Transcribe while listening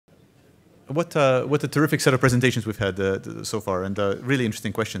what a terrific set of presentations we've had so far, and really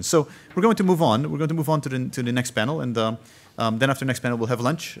interesting questions. So we're going to move on. We're going to move on to the next panel, and then after the next panel, we'll have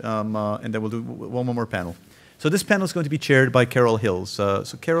lunch, and then we'll do one more panel. So this panel is going to be chaired by Carol Hills. So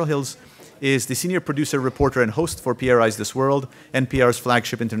Carol Hills is the senior producer, reporter, and host for PRI's This World, NPR's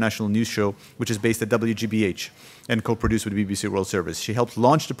flagship international news show, which is based at WGBH and co-produced with the BBC World Service. She helped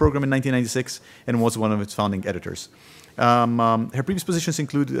launch the program in 1996 and was one of its founding editors. Her previous positions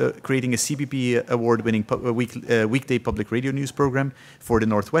include creating a CBP award-winning weekday public radio news program for the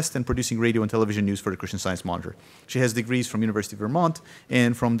Northwest and producing radio and television news for the Christian Science Monitor. She has degrees from University of Vermont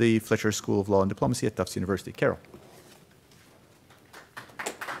and from the Fletcher School of Law and Diplomacy at Tufts University. Carol.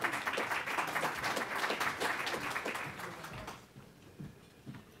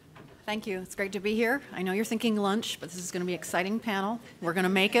 Thank you. It's great to be here. I know you're thinking lunch, but this is going to be an exciting panel. We're going to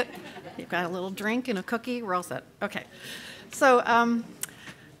make it. You've got a little drink and a cookie. We're all set. Okay. So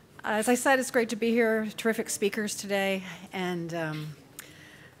as I said, it's great to be here. Terrific speakers today. And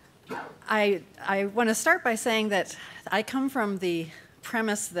I want to start by saying that I come from the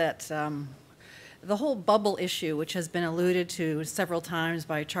premise that the whole bubble issue, which has been alluded to several times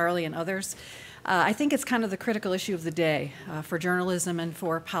by Charlie and others, I think it's kind of the critical issue of the day for journalism and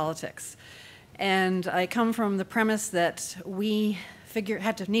for politics. And I come from the premise that we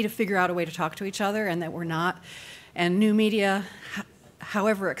need to figure out a way to talk to each other, and that we're not. And new media,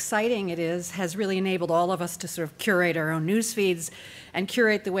 however exciting it is, has really enabled all of us to sort of curate our own news feeds and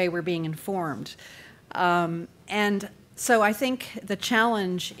curate the way we're being informed. And so I think the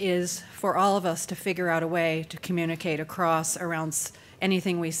challenge is for all of us to figure out a way to communicate across around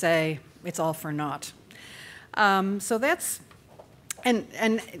anything we say. It's all for naught. So that's, and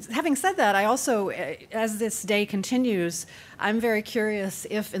having said that, I also, as this day continues, I'm very curious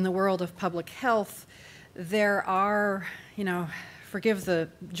if in the world of public health there are, forgive the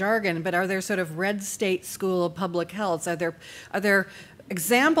jargon, but are there sort of red state school of public health? Are there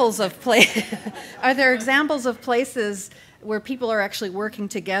examples of places where people are actually working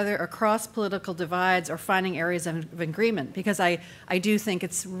together across political divides or finding areas of agreement? Because I do think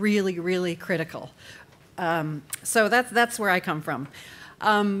it's really, really critical. So that's where I come from.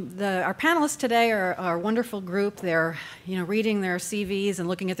 Our panelists today are a wonderful group. They're reading their CVs and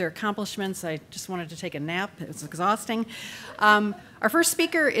looking at their accomplishments. I just wanted to take a nap. It's exhausting. Our first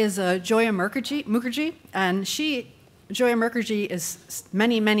speaker is Joia Mukherjee, and Joia Mukherjee is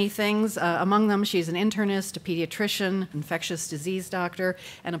many, many things. Among them, she's an internist, a pediatrician, infectious disease doctor,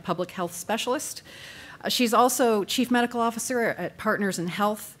 and a public health specialist. She's also chief medical officer at Partners in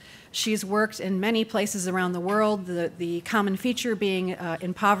Health. She's worked in many places around the world, the common feature being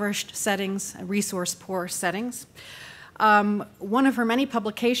impoverished settings, resource-poor settings. One of her many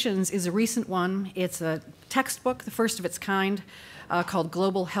publications is a recent one. It's a textbook, the first of its kind, called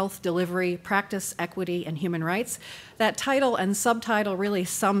Global Health Delivery, Practice, Equity, and Human Rights. That title and subtitle really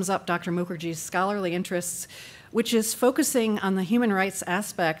sums up Dr. Mukherjee's scholarly interests, which is focusing on the human rights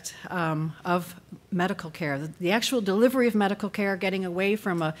aspect of medical care, the actual delivery of medical care, getting away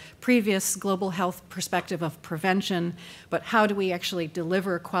from a previous global health perspective of prevention, but how do we actually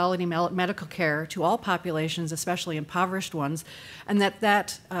deliver quality medical care to all populations, especially impoverished ones, and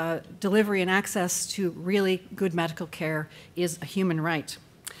that delivery and access to really good medical care is a human right.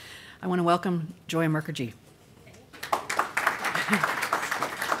 I want to welcome Joia Mukherjee.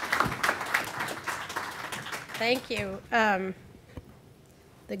 Thank you.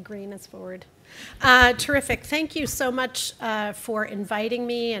 The green is forward. Terrific. Thank you so much for inviting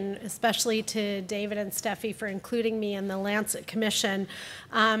me, and especially to David and Steffi for including me in the Lancet Commission.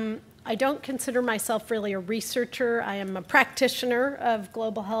 I don't consider myself really a researcher. I am a practitioner of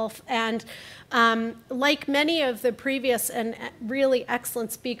global health, and like many of the previous and really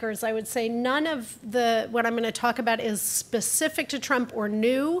excellent speakers, I would say none of what I'm going to talk about is specific to Trump or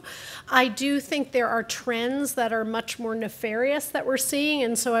new. I do think there are trends that are much more nefarious that we're seeing,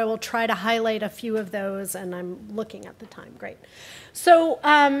 and so I will try to highlight a few of those, and I'm looking at the time. Great. So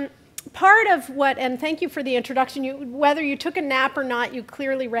part of what, and thank you for the introduction, whether you took a nap or not, you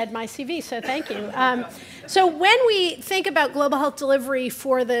clearly read my CV, so thank you. So when we think about global health delivery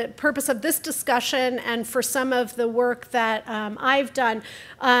for the purpose of this discussion and for some of the work that I've done,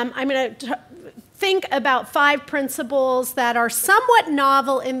 I'm going to think about 5 principles that are somewhat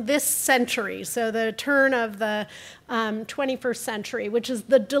novel in this century, so the turn of the 21st century, which is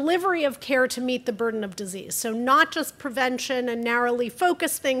the delivery of care to meet the burden of disease. So not just prevention and narrowly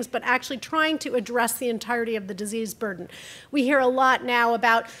focused things, but actually trying to address the entirety of the disease burden. We hear a lot now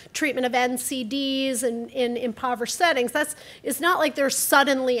about treatment of NCDs in impoverished settings. It's not like there's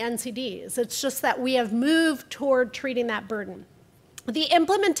suddenly NCDs. It's just that we have moved toward treating that burden. the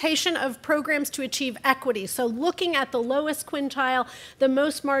implementation of programs to achieve equity. So looking at the lowest quintile, the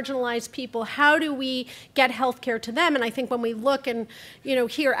most marginalized people, how do we get healthcare to them? And I think when we look and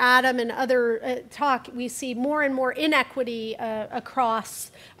hear Adam and other talk, we see more and more inequity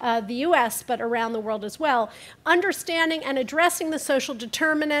across the US, but around the world as well. Understanding and addressing the social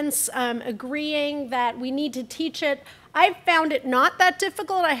determinants, agreeing that we need to teach it. I've found it not that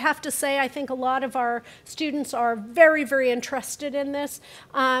difficult, I have to say. I think a lot of our students are very, very interested in this.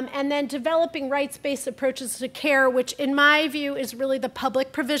 And then developing rights-based approaches to care, which in my view is really the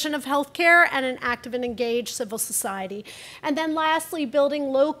public provision of health care and an active and engaged civil society. And then lastly,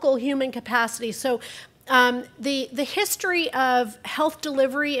 building local human capacity. So the history of health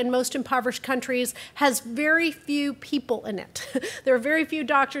delivery in most impoverished countries has very few people in it. There are very few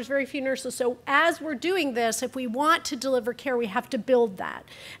doctors, very few nurses. So as we're doing this, if we want to deliver care, we have to build that.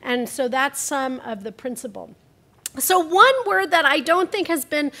 And so that's some of the principle. So one word that I don't think has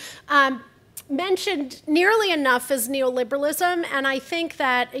been mentioned nearly enough is neoliberalism, and I think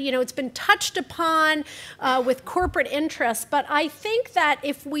that it's been touched upon with corporate interests, but I think that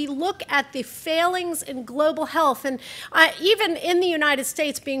if we look at the failings in global health, and even in the United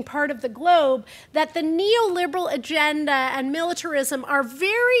States being part of the globe, that the neoliberal agenda and militarism are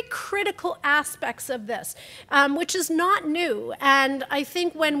very critical aspects of this, which is not new. And I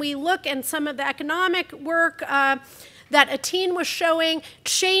think when we look at some of the economic work that Atin was showing,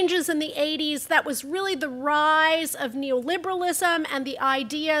 changes in the 80s, that was really the rise of neoliberalism and the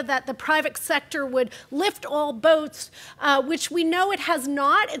idea that the private sector would lift all boats, which we know it has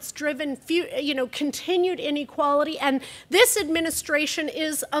not. It's driven continued inequality, and this administration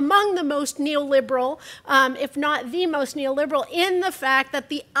is among the most neoliberal, if not the most neoliberal, in the fact that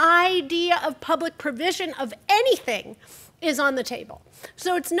the idea of public provision of anything is on the table.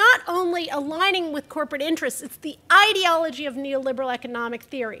 So it's not only aligning with corporate interests, it's the ideology of neoliberal economic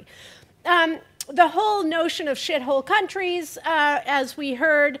theory. The whole notion of shithole countries, as we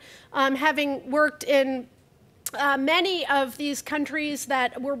heard, having worked in many of these countries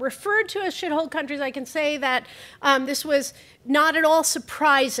that were referred to as shithole countries, I can say that this was not at all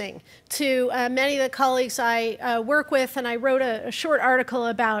surprising to many of the colleagues I work with, and I wrote a short article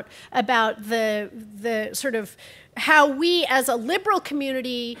about the sort of how we as a liberal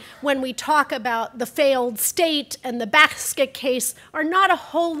community, when we talk about the failed state and the basket case, are not a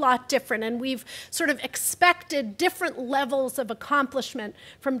whole lot different, and we've sort of expected different levels of accomplishment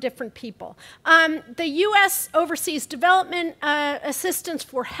from different people. The U.S. overseas development assistance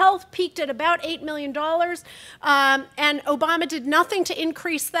for health peaked at about $8 million, and Obama did nothing to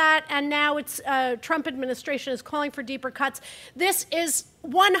increase that, and now it's Trump administration is calling for deeper cuts. This is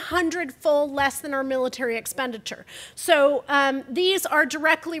 100-fold less than our military expenditure. So these are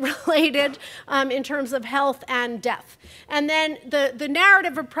directly related in terms of health and death. And then the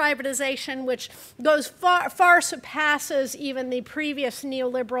narrative of privatization, which goes far surpasses even the previous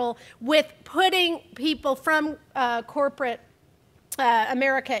neoliberal, with putting people from corporate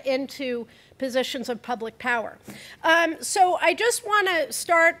America into positions of public power. So I just want to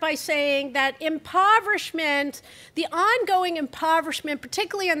start by saying that impoverishment, the ongoing impoverishment,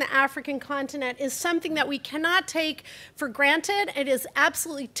 particularly on the African continent, is something that we cannot take for granted. It is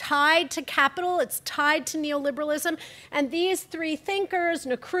absolutely tied to capital. It's tied to neoliberalism. And these three thinkers,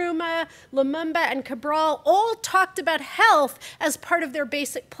 Nkrumah, Lumumba, and Cabral, all talked about health as part of their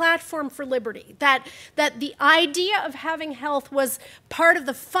basic platform for liberty, that the idea of having health was part of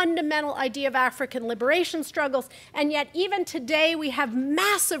the fundamental idea of African liberation struggles, and yet even today we have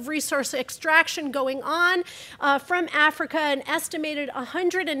massive resource extraction going on from Africa, an estimated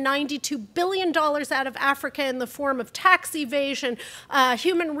 $192 billion out of Africa in the form of tax evasion,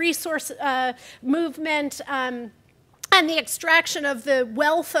 human resource movement, and the extraction of the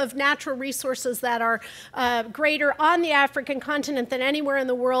wealth of natural resources that are greater on the African continent than anywhere in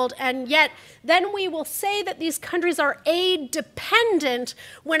the world. And yet, then we will say that these countries are aid dependent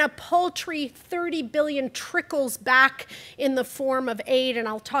when a paltry 30 billion trickles back in the form of aid. And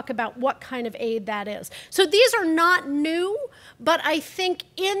I'll talk about what kind of aid that is. So these are not new, but I think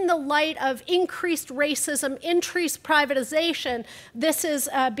in the light of increased racism, increased privatization, this is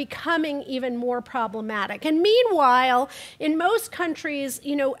becoming even more problematic. And meanwhile, in most countries,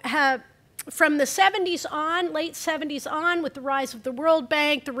 from the 70s on, late 70s on, with the rise of the World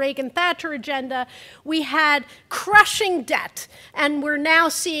Bank, the Reagan-Thatcher agenda, we had crushing debt. And we're now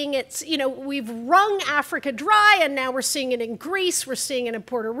seeing it, we've wrung Africa dry, and now we're seeing it in Greece, we're seeing it in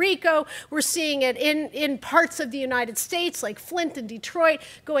Puerto Rico, we're seeing it in parts of the United States, like Flint and Detroit,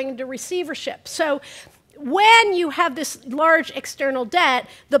 going into receivership. So when you have this large external debt,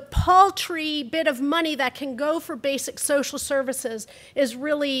 the paltry bit of money that can go for basic social services is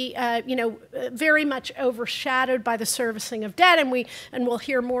really, very much overshadowed by the servicing of debt, and we'll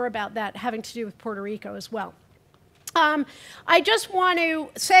hear more about that having to do with Puerto Rico as well. I just want to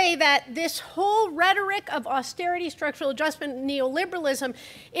say that this whole rhetoric of austerity, structural adjustment, neoliberalism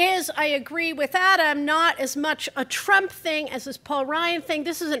is, I agree with Adam, not as much a Trump thing as this Paul Ryan thing.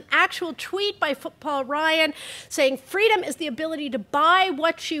 This is an actual tweet by Paul Ryan saying freedom is the ability to buy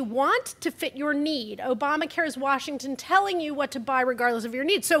what you want to fit your need. Obamacare is Washington telling you what to buy regardless of your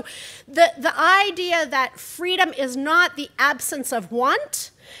needs. So the idea that freedom is not the absence of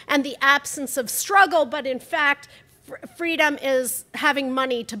want and the absence of struggle, but in fact, freedom is having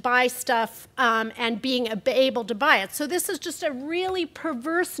money to buy stuff and being able to buy it. So this is just a really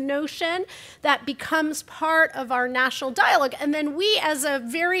perverse notion that becomes part of our national dialogue. And then we, as a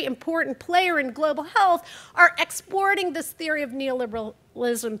very important player in global health, are exporting this theory of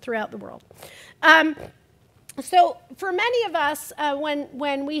neoliberalism throughout the world. So for many of us,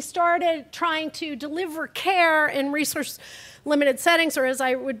 when we started trying to deliver care in resource-limited settings, or as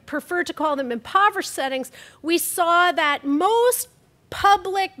I would prefer to call them, impoverished settings, we saw that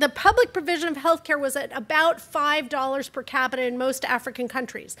the public provision of healthcare was at about $5 per capita in most African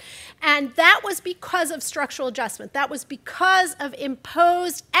countries. And that was because of structural adjustment. That was because of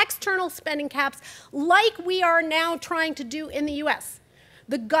imposed external spending caps like we are now trying to do in the US.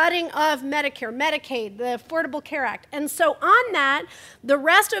 The gutting of Medicare, Medicaid, the Affordable Care Act. And so on that, the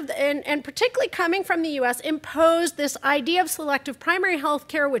rest of, and particularly coming from the US, imposed this idea of selective primary health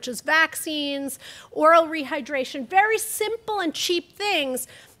care, which is vaccines, oral rehydration, very simple and cheap things,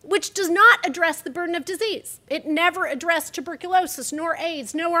 which does not address the burden of disease. It never addressed tuberculosis, nor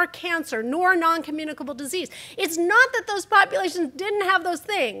AIDS, nor cancer, nor non-communicable disease. It's not that those populations didn't have those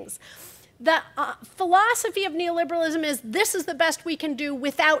things. The philosophy of neoliberalism is this is the best we can do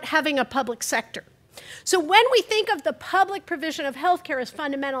without having a public sector. So when we think of the public provision of healthcare as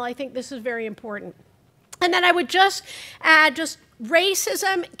fundamental, I think this is very important. And then I would just add,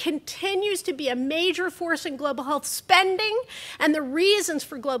 racism continues to be a major force in global health spending and the reasons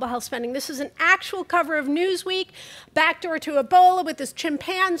for global health spending. This is an actual cover of Newsweek, Backdoor to Ebola with this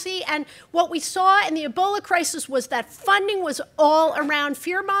chimpanzee. And what we saw in the Ebola crisis was that funding was all around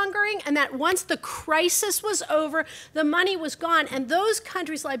fear-mongering, and that once the crisis was over, the money was gone. And those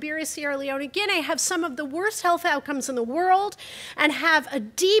countries, Liberia, Sierra Leone, Guinea, have some of the worst health outcomes in the world and have a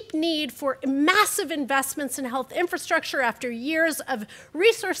deep need for massive investments in health infrastructure after years of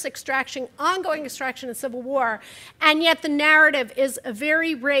resource extraction, ongoing extraction, and civil war. And yet the narrative is a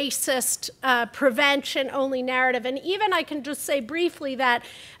very racist, prevention-only narrative. And even I can just say briefly that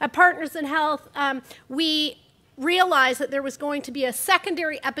at Partners in Health, we realized that there was going to be a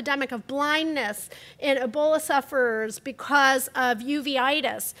secondary epidemic of blindness in Ebola sufferers because of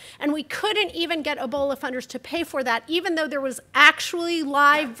uveitis. And we couldn't even get Ebola funders to pay for that, even though there was actually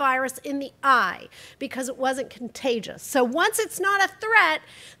live virus in the eye, because it wasn't contagious. So once it's not a threat,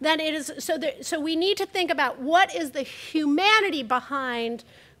 then it is. So we need to think about what is the humanity behind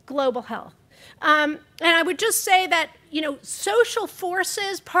global health. And I would just say that, social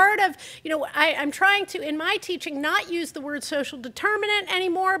forces, part of, I'm trying to, in my teaching, not use the word social determinant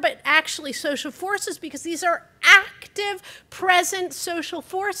anymore, but actually social forces, because these are active, present social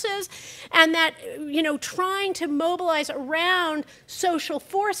forces, and that, trying to mobilize around social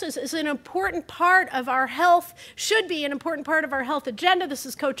forces is an important part of our health, should be an important part of our health agenda. This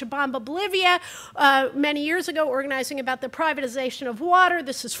is Cochabamba, Bolivia, many years ago, organizing about the privatization of water.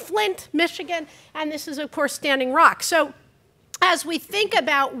 This is Flint, Michigan, and this is, of course, Standing Rock. So as we think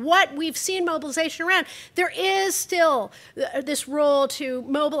about what we've seen mobilization around, there is still this role to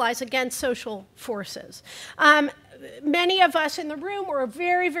mobilize against social forces. Many of us in the room were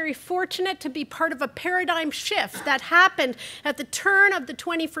very, very fortunate to be part of a paradigm shift that happened at the turn of the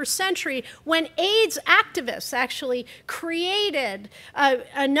 21st century when AIDS activists actually created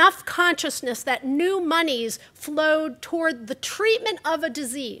enough consciousness that new monies flowed toward the treatment of a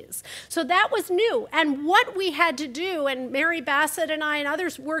disease. So that was new. And what we had to do, and Mary Bassett and I and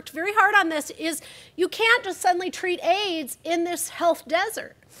others worked very hard on this, is you can't just suddenly treat AIDS in this health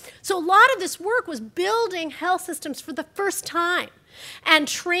desert. So a lot of this work was building health systems for the first time and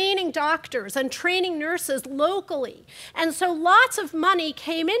training doctors and training nurses locally. And so lots of money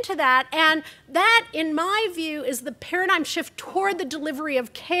came into that, and that, in my view, is the paradigm shift toward the delivery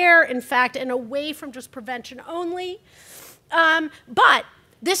of care, in fact, and away from just prevention only. But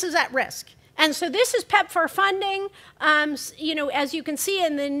this is at risk. And so this is PEPFAR funding. You know, as you can see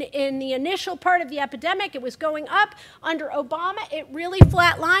in the initial part of the epidemic, it was going up. Under Obama, it really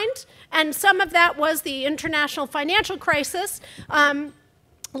flatlined, and some of that was the international financial crisis.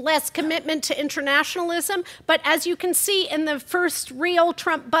 Less commitment to internationalism, but as you can see in the first real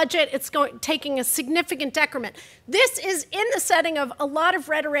Trump budget, it's taking a significant decrement. This is in the setting of a lot of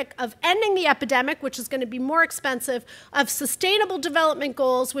rhetoric of ending the epidemic, which is going to be more expensive, of sustainable development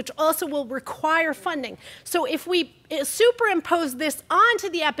goals, which also will require funding. So if we superimpose this onto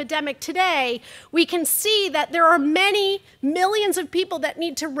the epidemic today, we can see that there are many millions of people that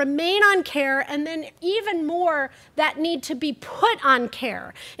need to remain on care, and then even more that need to be put on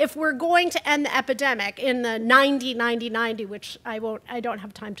care if we're going to end the epidemic in the 90-90-90, which I don't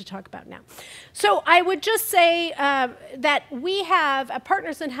have time to talk about now. So I would just say that we have at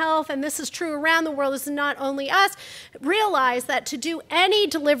Partners in Health, and this is true around the world, this is not only us, realize that to do any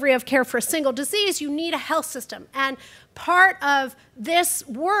delivery of care for a single disease, you need a health system. And part of this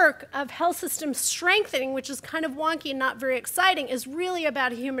work of health system strengthening, which is kind of wonky and not very exciting, is really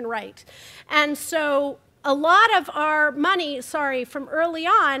about a human right. And so a lot of our money, from early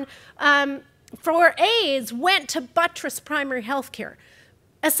on, for AIDS went to buttress primary health care.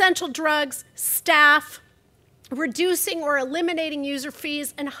 Essential drugs, staff, reducing or eliminating user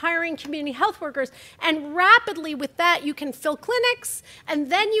fees, and hiring community health workers. And rapidly with that, you can fill clinics,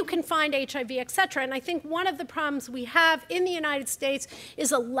 and then you can find HIV, et cetera. And I think one of the problems we have in the United States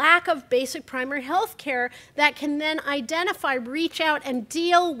is a lack of basic primary health care that can then identify, reach out, and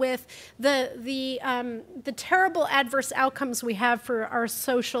deal with the terrible adverse outcomes we have for our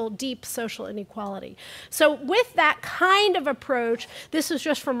deep social inequality. So with that kind of approach, this is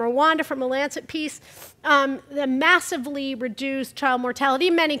just from Rwanda, from a Lancet piece, the massively reduced child mortality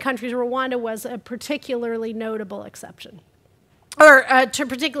in many countries. Rwanda was a particularly notable exception, or a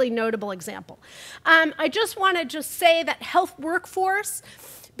particularly notable example. I just want to say that health workforce,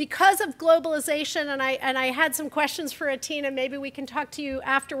 because of globalization, and I had some questions for Atina, maybe we can talk to you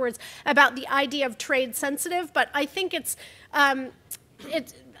afterwards about the idea of trade sensitive, but I think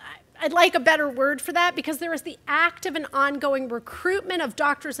I'd like a better word for that, because there is the active and ongoing recruitment of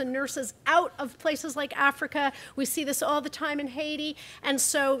doctors and nurses out of places like Africa. We see this all the time in Haiti. And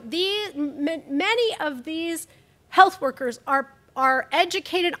so many of these health workers are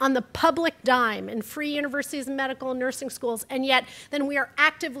educated on the public dime in free universities and medical and nursing schools, and yet then we are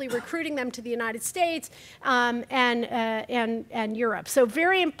actively recruiting them to the United States and Europe. So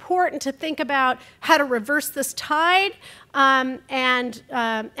very important to think about how to reverse this tide. And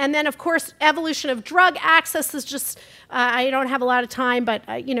then, of course, evolution of drug access is just, I don't have a lot of time,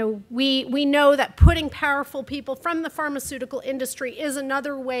 but you know, we know that putting powerful people from the pharmaceutical industry is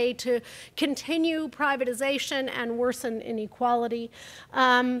another way to continue privatization and worsen inequality.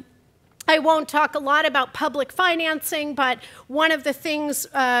 I won't talk a lot about public financing, but one of the things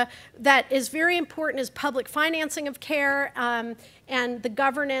that is very important is public financing of care and the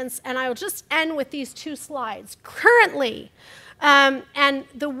governance. And I'll just end with these two slides. Currently, and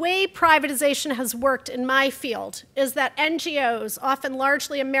the way privatization has worked in my field is that NGOs, often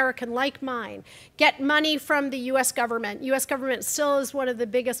largely American like mine, get money from the US government. US government still is one of the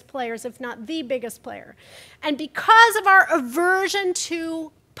biggest players, if not the biggest player. And because of our aversion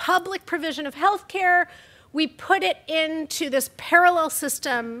to public provision of health care, we put it into this parallel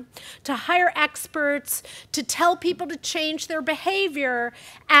system to hire experts, to tell people to change their behavior,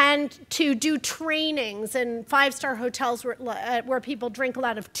 and to do trainings in five-star hotels where people drink a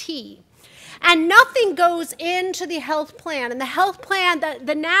lot of tea. And nothing goes into the health plan. And the health plan,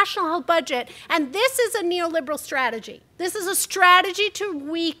 the national health budget, and this is a neoliberal strategy. This is a strategy to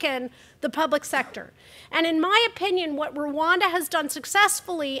weaken the public sector. And in my opinion, what Rwanda has done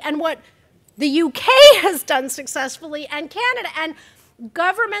successfully, and what the UK has done successfully, and Canada, and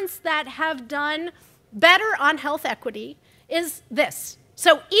governments that have done better on health equity, is this.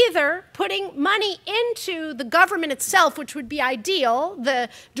 So either putting money into the government itself, which would be ideal, the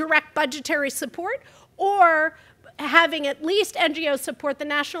direct budgetary support, or having at least NGOs support the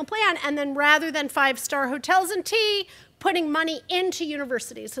national plan, and then rather than five-star hotels and tea, putting money into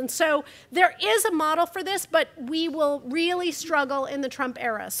universities. And so there is a model for this, but we will really struggle in the Trump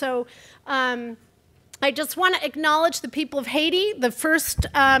era. So I just want to acknowledge the people of Haiti, the first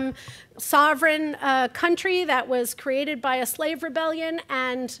sovereign country that was created by a slave rebellion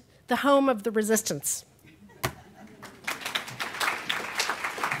and the home of the resistance.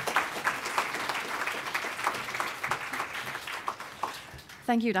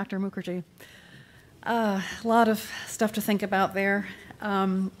 Thank you, Dr. Mukherjee. A lot of stuff to think about there. I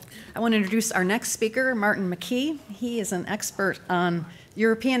want to introduce our next speaker, Martin McKee. He is an expert on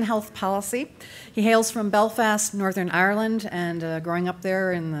European health policy. He hails from Belfast, Northern Ireland, and growing up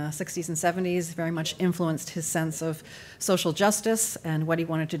there in the 60s and 70s very much influenced his sense of social justice and what he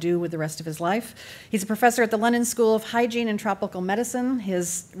wanted to do with the rest of his life. He's a professor at the London School of Hygiene and Tropical Medicine.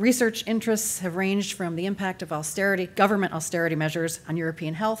 His research interests have ranged from the impact of government austerity measures on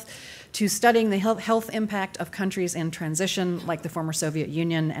European health to studying the health impact of countries in transition like the former Soviet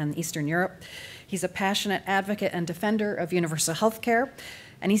Union and Eastern Europe. He's a passionate advocate and defender of universal health care,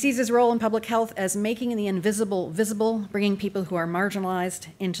 and he sees his role in public health as making the invisible visible, bringing people who are marginalized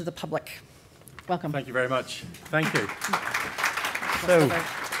into the public. Welcome. Thank you very much. Thank you.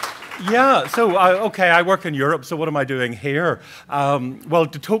 Okay, I work in Europe, so what am I doing here? Well,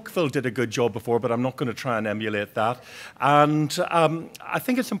 de Tocqueville did a good job before, but I'm not going to try and emulate that. And I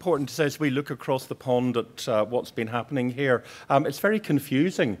think it's important to say, as we look across the pond at what's been happening here, it's very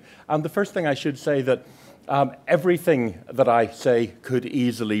confusing. And the first thing I should say that everything that I say could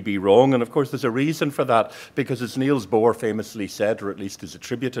easily be wrong, and of course there's a reason for that, because as Niels Bohr famously said, or at least is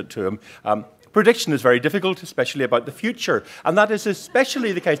attributed to him, prediction is very difficult, especially about the future. And that is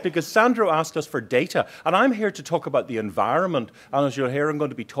especially the case because Sandro asked us for data. And I'm here to talk about the environment. And as you'll hear, I'm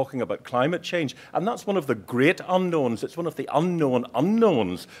going to be talking about climate change. And that's one of the great unknowns. It's one of the unknown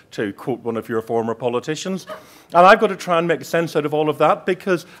unknowns, to quote one of your former politicians. And I've got to try and make sense out of all of that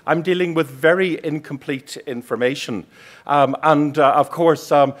because I'm dealing with very incomplete information. Of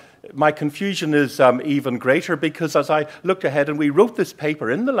course, my confusion is even greater because as I looked ahead, and we wrote this paper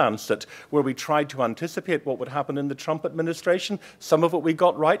in The Lancet where we tried to anticipate what would happen in the Trump administration. Some of it we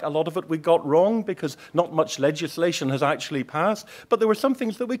got right, a lot of it we got wrong because not much legislation has actually passed. But there were some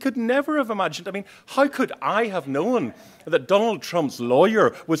things that we could never have imagined. I mean, how could I have known that Donald Trump's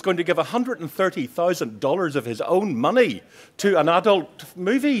lawyer was going to give $130,000 of his own money to an adult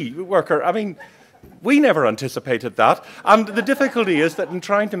movie worker? I mean, we never anticipated that. And the difficulty is that in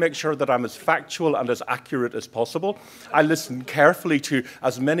trying to make sure that I'm as factual and as accurate as possible, I listened carefully to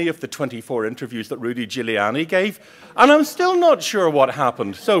as many of the 24 interviews that Rudy Giuliani gave, and I'm still not sure what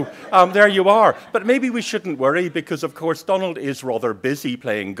happened. So there you are. But maybe we shouldn't worry because, of course, Donald is rather busy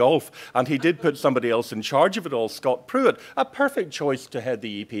playing golf, and he did put somebody else in charge of it all, Scott Pruitt, a perfect choice to head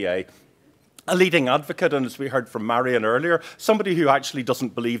the EPA. A leading advocate, and as we heard from Marion earlier, somebody who actually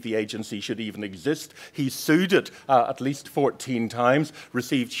doesn't believe the agency should even exist. He sued it at least 14 times,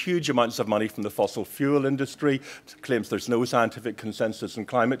 received huge amounts of money from the fossil fuel industry, claims there's no scientific consensus on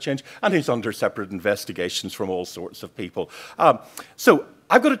climate change, and he's under separate investigations from all sorts of people. So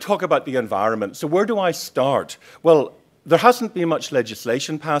I've got to talk about the environment. So where do I start? Well, there hasn't been much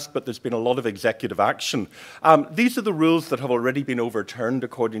legislation passed, but there's been a lot of executive action. These are the rules that have already been overturned,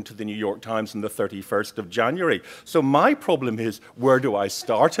 according to the New York Times, on the 31st of January. So my problem is, where do I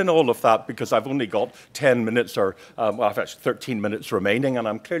start in all of that? Because I've only got 10 minutes, or well, I've actually 13 minutes remaining, and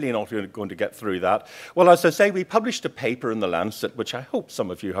I'm clearly not going to get through that. Well, as I say, we published a paper in The Lancet, which I hope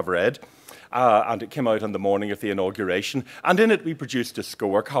some of you have read. And it came out on the morning of the inauguration. And in it, we produced a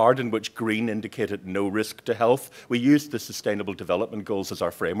scorecard in which green indicated no risk to health. We used the Sustainable Development Goals as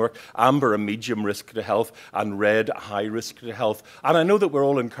our framework, amber a medium risk to health, and red a high risk to health. And I know that we're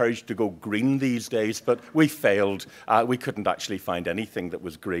all encouraged to go green these days, but we failed. We couldn't actually find anything that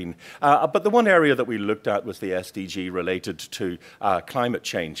was green. But the one area that we looked at was the SDG related to climate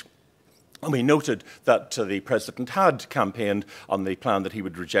change. And we noted that the president had campaigned on the plan that he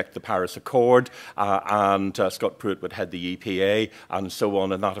would reject the Paris Accord, and Scott Pruitt would head the EPA, and so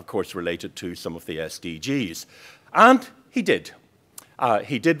on, and that, of course, related to some of the SDGs. And he did.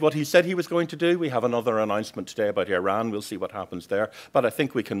 He did what he said he was going to do. We have another announcement today about Iran. We'll see what happens there. But I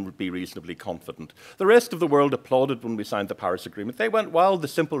think we can be reasonably confident. The rest of the world applauded when we signed the Paris Agreement. They went, well, the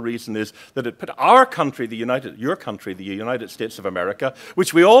simple reason is that it put our country, your country, the United States of America,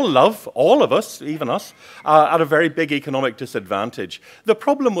 which we all love, all of us, even us, at a very big economic disadvantage. The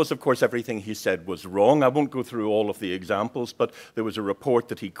problem was, of course, everything he said was wrong. I won't go through all of the examples, but there was a report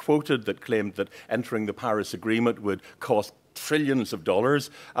that he quoted that claimed that entering the Paris Agreement would cost trillions of dollars,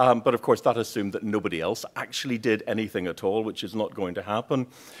 but of course that assumed that nobody else actually did anything at all, which is not going to happen.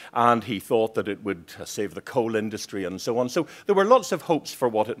 And he thought that it would save the coal industry and so on. So there were lots of hopes for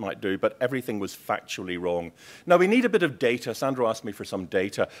what it might do, but everything was factually wrong. Now we need a bit of data. Sandro asked me for some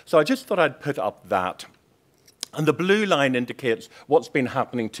data, so I just thought I'd put up that. And the blue line indicates what's been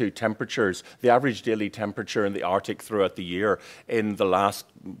happening to temperatures, the average daily temperature in the Arctic throughout the year in the last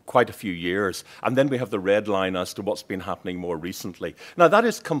quite a few years. And then we have the red line as to what's been happening more recently. Now, that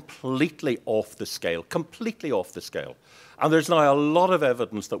is completely off the scale, completely off the scale. And there's now a lot of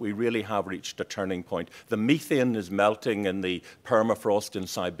evidence that we really have reached a turning point. The methane is melting in the permafrost in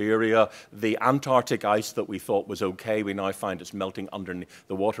Siberia. The Antarctic ice that we thought was okay, we now find it's melting underneath.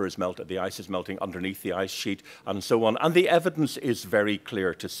 The water is melted, the ice is melting underneath the ice sheet, and so on. And the evidence is very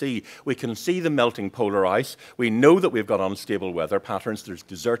clear to see. We can see the melting polar ice. We know that we've got unstable weather patterns. There's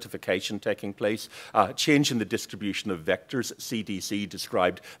desertification taking place, change in the distribution of vectors. CDC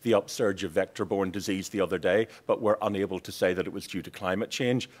described the upsurge of vector-borne disease the other day, but we're unable to say that it was due to climate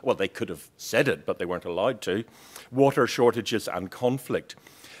change. Well, they could have said it, but they weren't allowed to. Water shortages and conflict.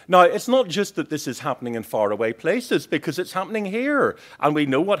 Now, it's not just that this is happening in faraway places, because it's happening here. And we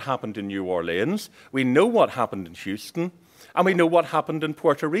know what happened in New Orleans. We know what happened in Houston. And we know what happened in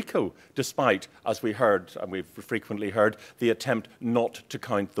Puerto Rico, despite, as we heard, and we've frequently heard, the attempt not to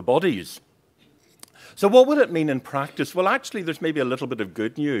count the bodies. So what would it mean in practice? Well, actually, there's maybe a little bit of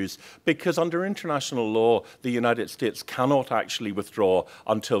good news, because under international law, the United States cannot actually withdraw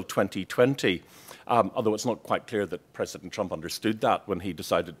until 2020. Although it's not quite clear that President Trump understood that when he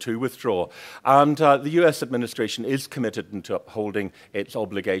decided to withdraw. And the US administration is committed to upholding its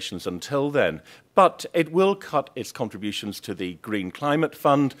obligations until then. But it will cut its contributions to the Green Climate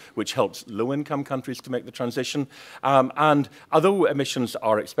Fund, which helps low-income countries to make the transition. And although emissions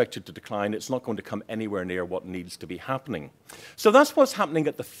are expected to decline, it's not going to come anywhere near what needs to be happening. So that's what's happening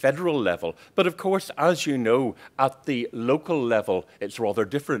at the federal level. But of course, as you know, at the local level, it's rather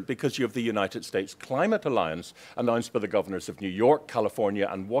different, because you have the United States Climate Alliance, announced by the governors of New York, California,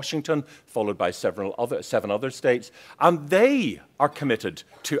 and Washington, followed by seven other states. And they are committed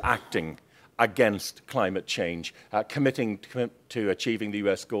to acting against climate change, committing to achieving the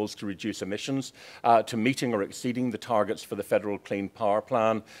US goals to reduce emissions, to meeting or exceeding the targets for the Federal Clean Power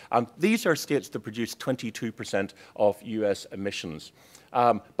Plan. And these are states that produce 22% of US emissions.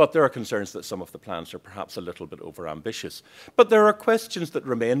 But there are concerns that some of the plans are perhaps a little bit overambitious. But there are questions that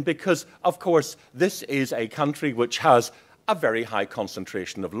remain, because, of course, this is a country which has a very high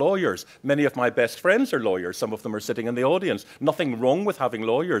concentration of lawyers. Many of my best friends are lawyers. Some of them are sitting in the audience. Nothing wrong with having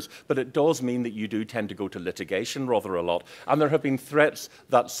lawyers, but it does mean that you do tend to go to litigation rather a lot. And there have been threats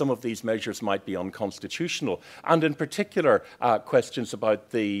that some of these measures might be unconstitutional. And in particular, questions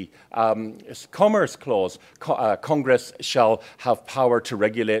about the Commerce Clause. Congress shall have power to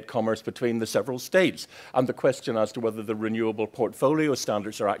regulate commerce between the several states. And the question as to whether the renewable portfolio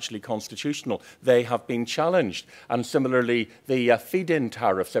standards are actually constitutional, they have been challenged. And similarly, the feed-in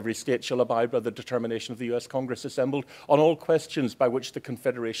tariffs, every state shall abide by the determination of the US Congress assembled on all questions by which the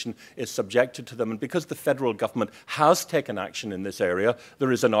Confederation is subjected to them. And because the federal government has taken action in this area,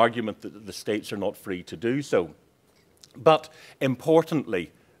 there is an argument that the states are not free to do so. But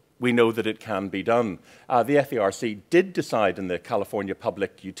importantly, we know that it can be done. The FERC did decide in the California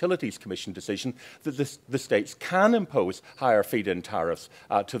Public Utilities Commission decision that the states can impose higher feed-in tariffs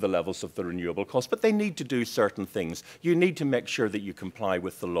to the levels of the renewable cost, but they need to do certain things. You need to make sure that you comply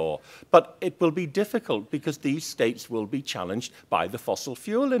with the law. But it will be difficult, because these states will be challenged by the fossil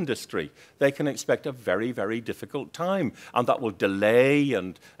fuel industry. They can expect a very, very difficult time, and that will delay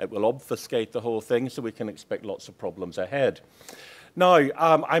and it will obfuscate the whole thing, so we can expect lots of problems ahead. Now,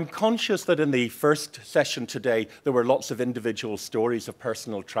 I'm conscious that in the first session today, there were lots of individual stories of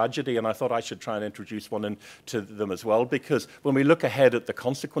personal tragedy, and I thought I should try and introduce one into them as well, because when we look ahead at the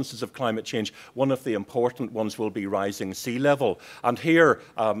consequences of climate change, one of the important ones will be rising sea level. And here,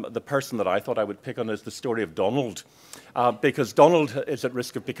 the person that I thought I would pick on is the story of Donald. Because Donald is at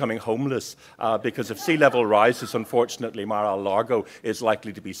risk of becoming homeless, because if sea level rises, unfortunately, Mar-a-Lago is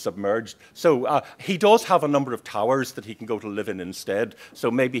likely to be submerged. So he does have a number of towers that he can go to live in instead,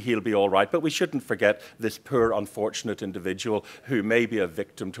 so maybe he'll be all right. But we shouldn't forget this poor, unfortunate individual who may be a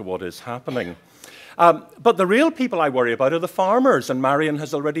victim to what is happening. But the real people I worry about are the farmers, and Marion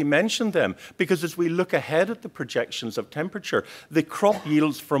has already mentioned them, because as we look ahead at the projections of temperature, the crop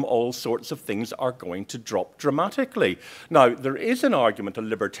yields from all sorts of things are going to drop dramatically. Now, there is an argument, a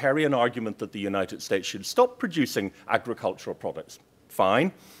libertarian argument, that the United States should stop producing agricultural products.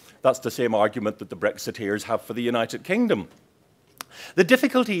 Fine. That's the same argument that the Brexiteers have for the United Kingdom. The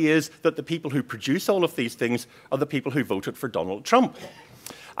difficulty is that the people who produce all of these things are the people who voted for Donald Trump.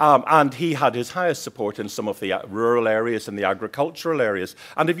 And he had his highest support in some of the rural areas and the agricultural areas.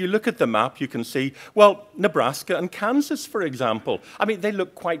 And if you look at the map, you can see, well, Nebraska and Kansas, for example, I mean, they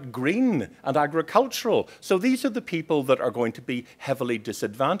look quite green and agricultural. So these are the people that are going to be heavily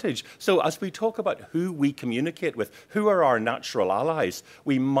disadvantaged. So as we talk about who we communicate with, who are our natural allies,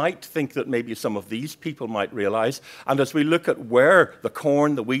 we might think that maybe some of these people might realize. And as we look at where the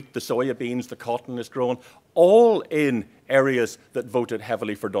corn, the wheat, the soya beans, the cotton is grown, all in areas that voted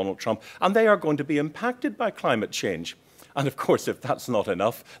heavily for Donald Trump, and they are going to be impacted by climate change. And of course, if that's not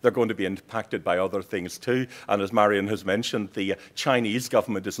enough, they're going to be impacted by other things too. And as Marion has mentioned, the Chinese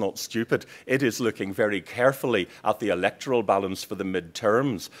government is not stupid. It is looking very carefully at the electoral balance for the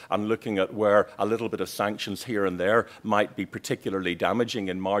midterms and looking at where a little bit of sanctions here and there might be particularly damaging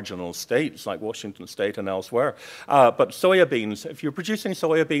in marginal states like Washington State and elsewhere. But soya beans, if you're producing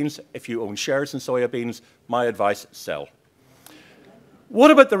soya beans, if you own shares in soya beans, my advice, sell.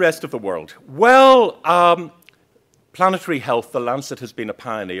 What about the rest of the world? Well, planetary health, the Lancet has been a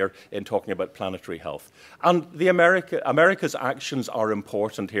pioneer in talking about planetary health. And America's actions are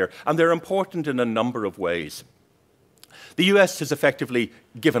important here, and they're important in a number of ways. The US has effectively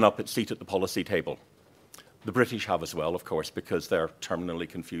given up its seat at the policy table. The British have as well, of course, because they're terminally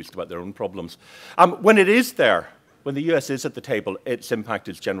confused about their own problems. When it is there, when the US is at the table, its impact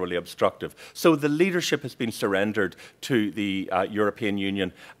is generally obstructive. So the leadership has been surrendered to the European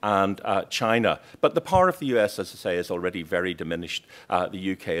Union and China. But the power of the US, as I say, is already very diminished.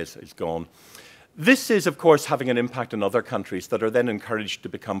 The UK is gone. This is, of course, having an impact on other countries that are then encouraged to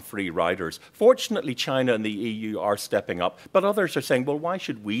become free riders. Fortunately, China and the EU are stepping up, but others are saying, well, why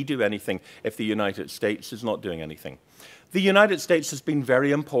should we do anything if the United States is not doing anything? The United States has been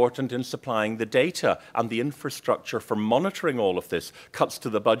very important in supplying the data and the infrastructure for monitoring all of this. Cuts to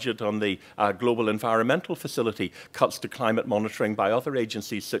the budget on the Global Environmental Facility, cuts to climate monitoring by other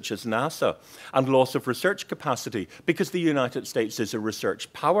agencies such as NASA, and loss of research capacity because the United States is a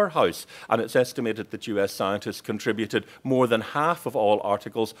research powerhouse, and it's estimated that US scientists contributed more than half of all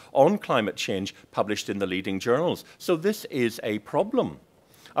articles on climate change published in the leading journals. So this is a problem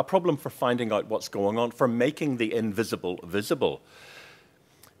for finding out what's going on, for making the invisible visible.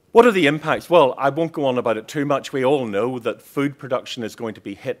 What are the impacts? Well, I won't go on about it too much. We all know that food production is going to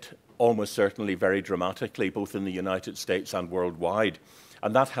be hit almost certainly very dramatically, both in the United States and worldwide.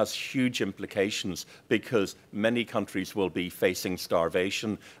 And that has huge implications because many countries will be facing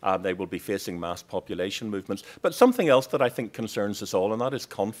starvation. They will be facing mass population movements. But something else that I think concerns us all, and that is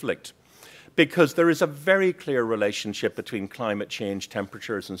conflict. Because there is a very clear relationship between climate change,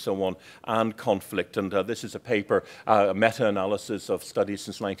 temperatures, and so on, and conflict. And this is a paper, a meta-analysis of studies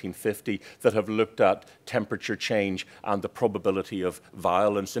since 1950 that have looked at temperature change and the probability of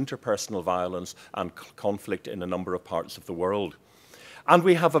violence, interpersonal violence, and conflict in a number of parts of the world. And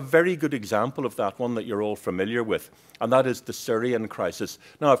we have a very good example of that, one that you're all familiar with, and that is the Syrian crisis.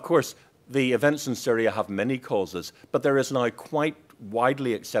 Now, of course, the events in Syria have many causes, but there is now quite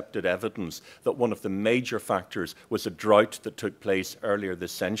widely accepted evidence that one of the major factors was a drought that took place earlier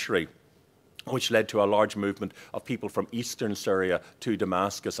this century, which led to a large movement of people from eastern Syria to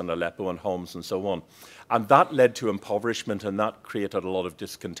Damascus and Aleppo and Homs and so on. And that led to impoverishment, and that created a lot of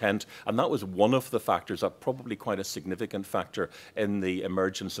discontent. And that was one of the factors, probably quite a significant factor, in the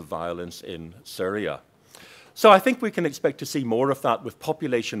emergence of violence in Syria. So I think we can expect to see more of that with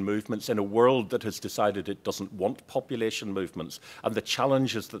population movements in a world that has decided it doesn't want population movements, and the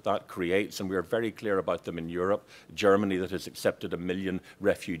challenges that that creates, and we're very clear about them in Europe, Germany that has accepted 1 million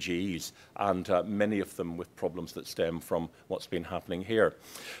refugees, and many of them with problems that stem from what's been happening here.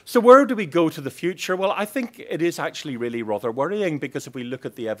 So where do we go to the future? Well, I think it is actually really rather worrying, because if we look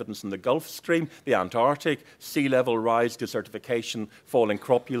at the evidence in the Gulf Stream, the Antarctic, sea level rise, desertification, falling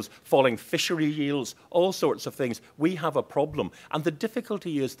crop yields, falling fishery yields, all sorts of things, we have a problem. And the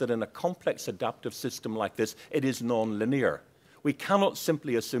difficulty is that in a complex adaptive system like this, it is non-linear. We cannot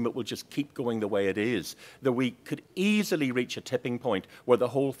simply assume it will just keep going the way it is. That we could easily reach a tipping point where the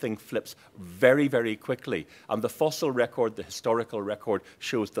whole thing flips very, very quickly. And the fossil record, the historical record,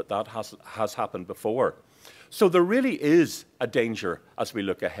 shows that that has happened before. So there really is a danger as we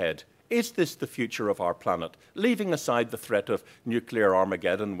look ahead. Is this the future of our planet? Leaving aside the threat of nuclear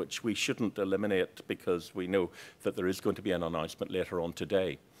Armageddon, which we shouldn't eliminate because we know that there is going to be an announcement later on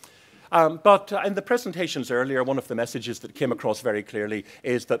today. But in the presentations earlier, one of the messages that came across very clearly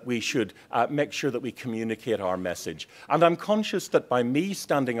is that we should make sure that we communicate our message. And I'm conscious that by me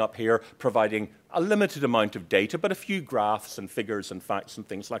standing up here providing a limited amount of data, but a few graphs and figures and facts and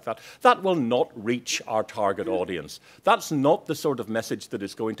things like that, that will not reach our target audience. That's not the sort of message that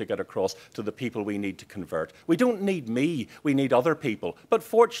is going to get across to the people we need to convert. We don't need me, we need other people. But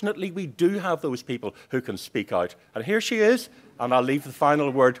fortunately, we do have those people who can speak out. And here she is, and I'll leave the final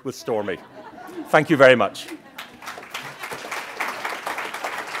word with Stormy. Thank you very much.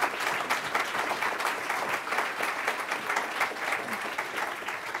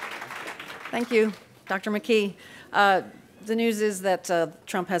 Thank you, Dr. McKee. The news is that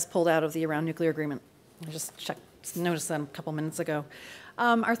Trump has pulled out of the Iran nuclear agreement. I just noticed that a couple minutes ago.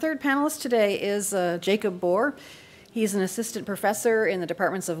 Our third panelist today is Jacob Bohr. He's an assistant professor in the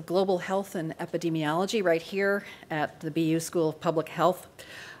departments of global health and epidemiology right here at the BU School of Public Health.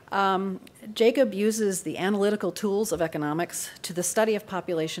 Jacob uses the analytical tools of economics to the study of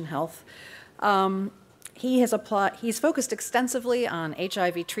population health. He's focused extensively on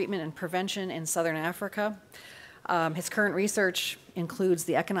HIV treatment and prevention in Southern Africa. His current research includes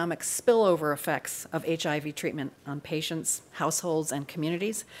the economic spillover effects of HIV treatment on patients, households, and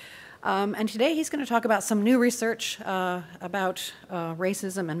communities. And today he's going to talk about some new research about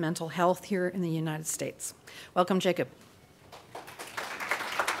racism and mental health here in the United States. Welcome, Jacob.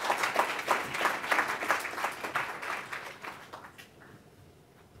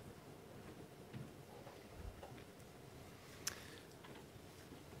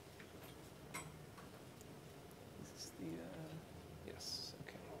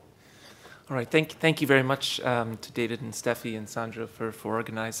 All right, thank you very much to David and Steffi and Sandra for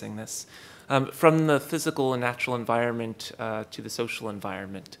organizing this. From the physical and natural environment to the social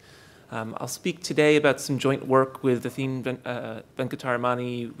environment. I'll speak today about some joint work with Athene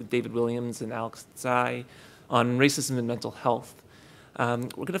Venkataramani, with David Williams and Alex Tsai on racism and mental health. We're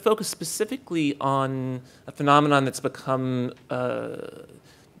going to focus specifically on a phenomenon that's become a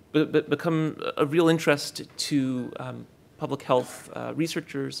real interest to public health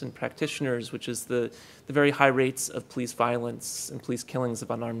researchers and practitioners, which is the very high rates of police violence and police killings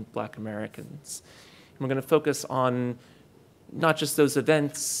of unarmed Black Americans. And we're going to focus on not just those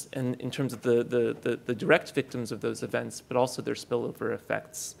events and in terms of the direct victims of those events, but also their spillover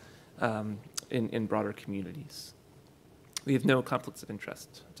effects in broader communities. We have no conflicts of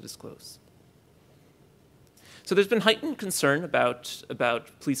interest to disclose. So there's been heightened concern about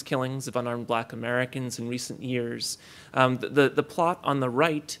police killings of unarmed Black Americans in recent years. The plot on the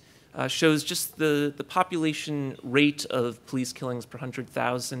right shows just the population rate of police killings per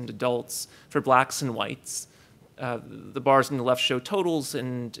 100,000 adults for Blacks and whites. The bars on the left show totals,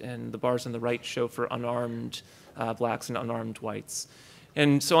 and the bars on the right show for unarmed Blacks and unarmed whites.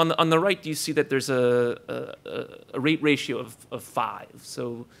 And so on the right, you see that there's a rate ratio of 5.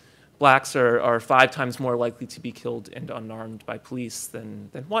 So Blacks are 5 times more likely to be killed and unarmed by police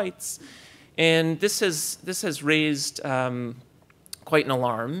than whites. And this has raised quite an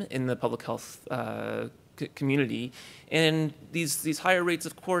alarm in the public health community. And these higher rates,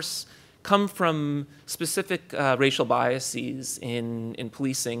 of course, come from specific racial biases in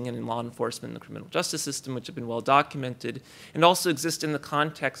policing and in law enforcement and the criminal justice system, which have been well documented, and also exist in the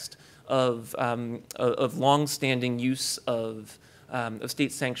context of long-standing use of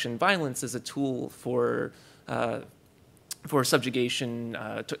state-sanctioned violence as a tool for subjugation,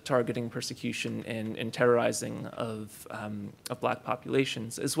 targeting, persecution, and terrorizing of Black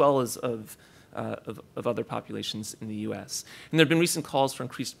populations, as well as of other populations in the U.S. And there have been recent calls for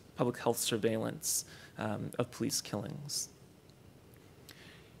increased public health surveillance of police killings.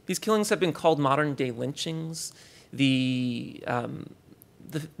 These killings have been called modern-day lynchings. The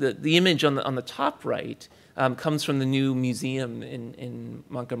image on the top right comes from the new museum in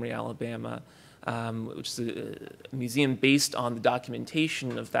Montgomery, Alabama, which is a museum based on the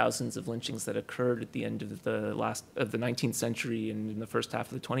documentation of thousands of lynchings that occurred at the end of the 19th century and in the first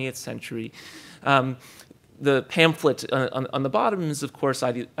half of the 20th century. The pamphlet on the bottom is, of course,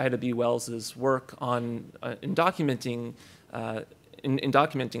 Ida B. Wells's work in documenting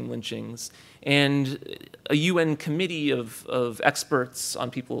lynchings, and a UN committee of experts on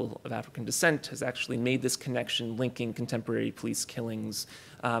people of African descent has actually made this connection linking contemporary police killings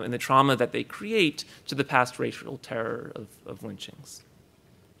and the trauma that they create to the past racial terror of lynchings.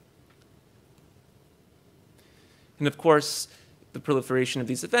 And of course, the proliferation of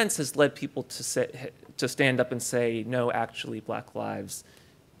these events has led people to stand up and say, no, actually, Black lives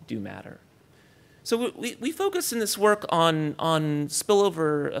do matter. So we focus in this work on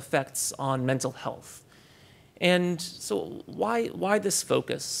spillover effects on mental health. And so why this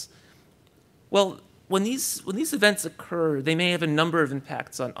focus? Well, when these events occur, they may have a number of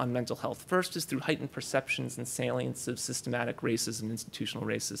impacts on mental health. First is through heightened perceptions and salience of systematic racism, institutional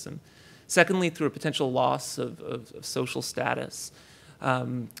racism. Secondly, through a potential loss of social status,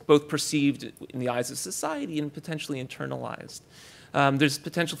 both perceived in the eyes of society and potentially internalized. There's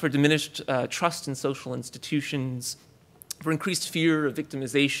potential for diminished trust in social institutions, for increased fear of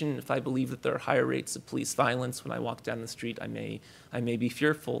victimization. If I believe that there are higher rates of police violence when I walk down the street, I may be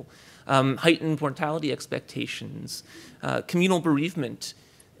fearful. Heightened mortality expectations, communal bereavement,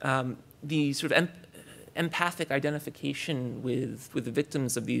 the sort of empathic identification with the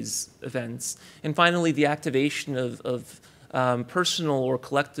victims of these events, and finally the activation of personal or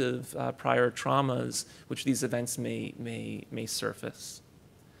collective prior traumas which these events may surface.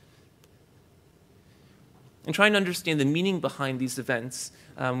 In trying to understand the meaning behind these events,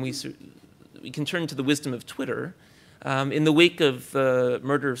 we can turn to the wisdom of Twitter. In the wake of the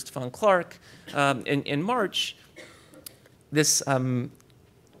murder of Stephon Clark in March, this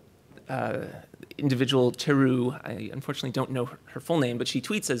individual, Teru, I unfortunately don't know her full name, but she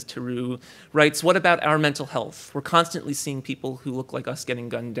tweets as Teru, writes, "What about our mental health? We're constantly seeing people who look like us getting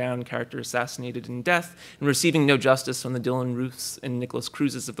gunned down, character assassinated in death, and receiving no justice when the Dylan Ruths and Nicholas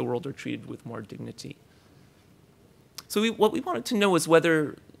Cruzes of the world are treated with more dignity." So what we wanted to know is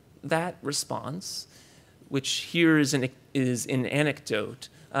whether that response, which here is in anecdote,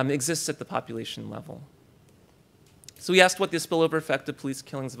 exists at the population level. So we asked what the spillover effect of police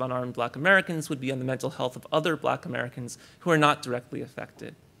killings of unarmed Black Americans would be on the mental health of other Black Americans who are not directly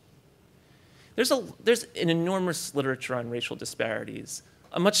affected. There's an enormous literature on racial disparities,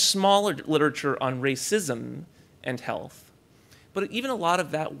 a much smaller literature on racism and health, but even a lot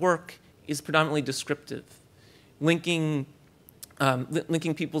of that work is predominantly descriptive, linking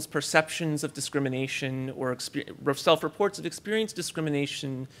people's perceptions of discrimination or self-reports of experienced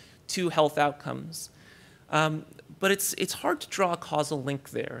discrimination to health outcomes. But it's hard to draw a causal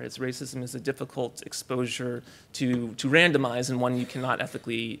link there, as racism is a difficult exposure to randomize, and one you cannot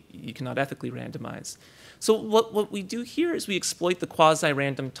ethically randomize. So what we do here is we exploit the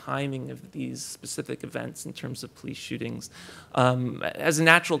quasi-random timing of these specific events in terms of police shootings as a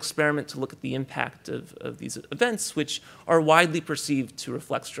natural experiment to look at the impact of these events, which are widely perceived to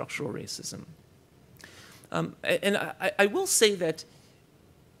reflect structural racism. And I will say that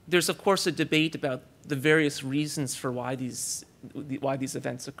there's, of course, a debate about the various reasons for why these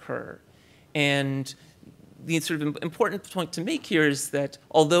events occur. And the sort of important point to make here is that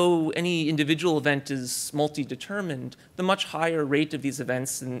although any individual event is multi-determined, the much higher rate of these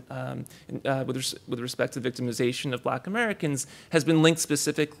events with respect to victimization of Black Americans has been linked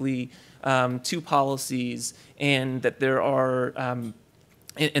specifically to policies, and that there are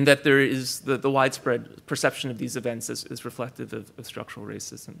and that there is the widespread perception of these events as reflective of structural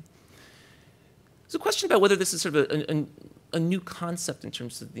racism. There's a question about whether this is sort of a new concept in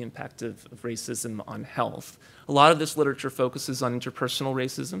terms of the impact of racism on health. A lot of this literature focuses on interpersonal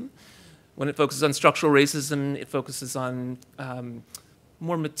racism. When it focuses on structural racism, it focuses on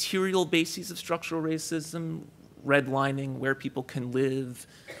more material bases of structural racism, redlining, where people can live,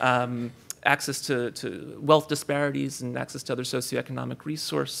 access to wealth disparities and access to other socioeconomic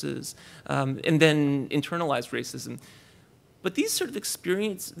resources, and then internalized racism. But these sort of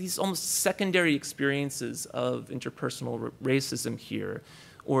these almost secondary experiences of interpersonal racism here,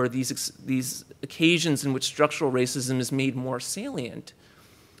 or these occasions in which structural racism is made more salient,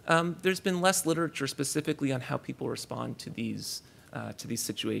 there's been less literature specifically on how people respond to these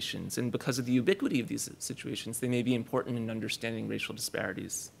situations. And because of the ubiquity of these situations, they may be important in understanding racial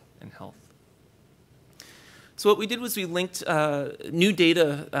disparities in health. So what we did was we linked new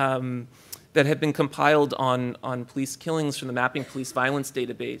data that had been compiled on police killings from the Mapping Police Violence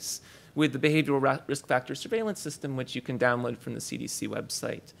database with the Behavioral Risk Factor Surveillance System, which you can download from the CDC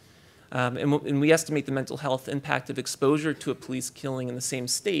website. And we estimate the mental health impact of exposure to a police killing in the same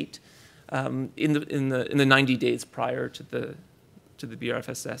state in the 90 days prior to the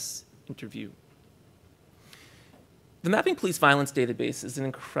BRFSS interview. The Mapping Police Violence database is an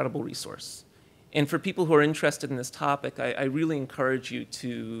incredible resource. And for people who are interested in this topic, I really encourage you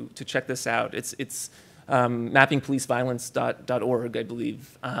to check this out. It's mappingpoliceviolence.org, I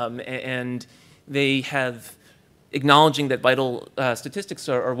believe. And they have, acknowledging that vital statistics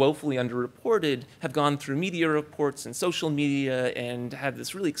are woefully underreported, have gone through media reports and social media and have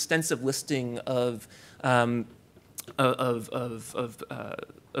this really extensive listing of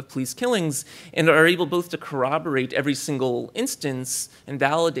police killings, and are able both to corroborate every single instance and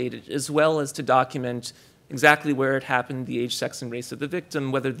validate it, as well as to document exactly where it happened, the age, sex, and race of the victim,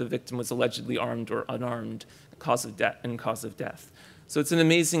 whether the victim was allegedly armed or unarmed, cause of death. So it's an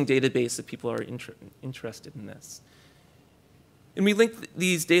amazing database if people are interested in this. And we linked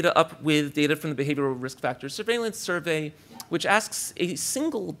these data up with data from the Behavioral Risk Factor Surveillance Survey, which asks a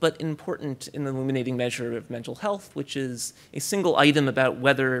single but important and illuminating measure of mental health, which is a single item about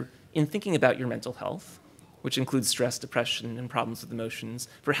whether, in thinking about your mental health, which includes stress, depression, and problems with emotions,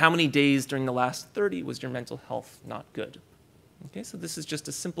 for how many days during the last 30 was your mental health not good? Okay, so this is just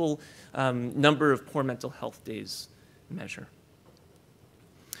a simple number of poor mental health days measure.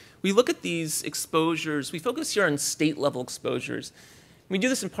 We look at these exposures, we focus here on state-level exposures. We do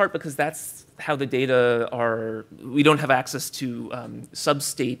this in part because that's how the data are, we don't have access to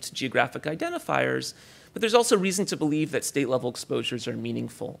sub-state geographic identifiers, but there's also reason to believe that state-level exposures are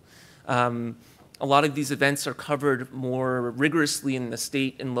meaningful. A lot of these events are covered more rigorously in the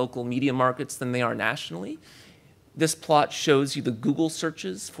state and local media markets than they are nationally. This plot shows you the Google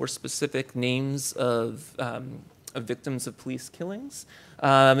searches for specific names of victims of police killings,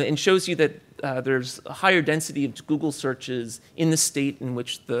 and shows you that there's a higher density of Google searches in the state in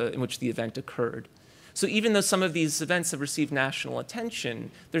which the event occurred. So even though some of these events have received national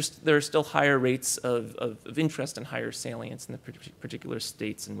attention, there are still higher rates of interest and higher salience in the particular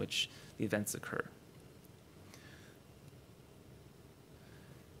states in which the events occur.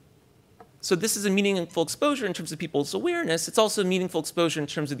 So this is a meaningful exposure in terms of people's awareness. It's also a meaningful exposure in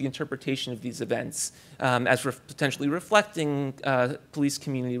terms of the interpretation of these events as potentially reflecting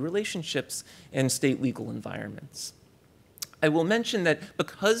police-community relationships and state legal environments. I will mention that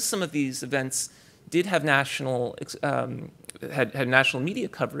because some of these events did have national, had national media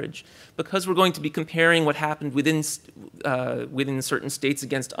coverage, because we're going to be comparing what happened within certain states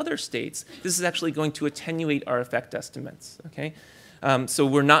against other states, this is actually going to attenuate our effect estimates, okay? So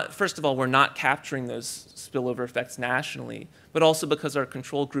we're not, first of all, we're not capturing those spillover effects nationally, but also because our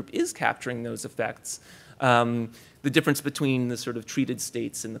control group is capturing those effects, the difference between the sort of treated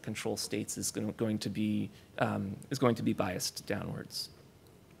states and the control states is going to be biased downwards.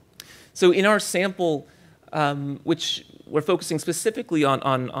 So in our sample, which we're focusing specifically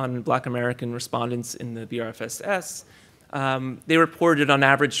on Black American respondents in the BRFSS, they reported on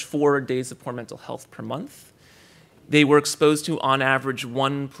average 4 days of poor mental health per month. They were exposed to, on average,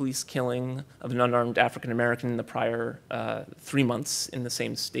 1 police killing of an unarmed African American in the prior 3 months in the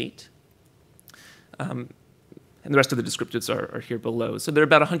same state. And the rest of the descriptives are here below. So there are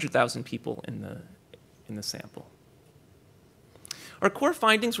about 100,000 people in the sample. Our core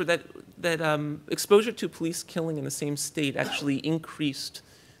findings were that exposure to police killing in the same state actually increased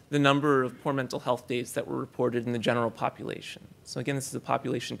the number of poor mental health days that were reported in the general population. So again, this is a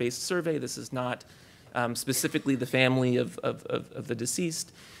population-based survey. This is not specifically the family of the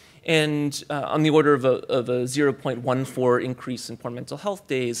deceased, and on the order of a 0.14 increase in poor mental health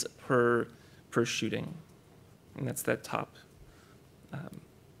days per shooting. And that's that top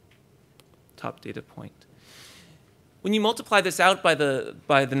data point. When you multiply this out by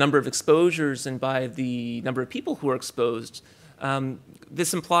the number of exposures and by the number of people who are exposed,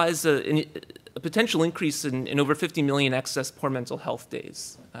 this implies a potential increase in over 50 million excess poor mental health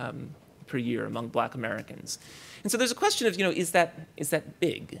days per year among Black Americans. And so there's a question of, is that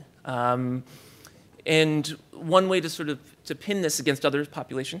big? And one way to sort of pin this against other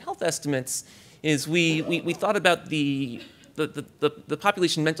population health estimates is we thought about the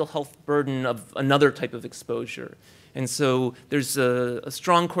population mental health burden of another type of exposure. And so there's a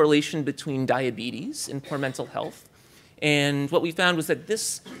strong correlation between diabetes and poor mental health. And what we found was that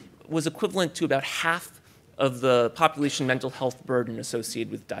this was equivalent to about half of the population mental health burden associated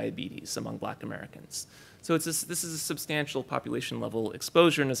with diabetes among Black Americans. So this is a substantial population-level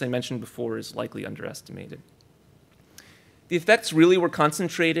exposure, and as I mentioned before, is likely underestimated. The effects really were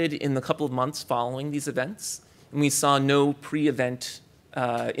concentrated in the couple of months following these events, and we saw no pre-event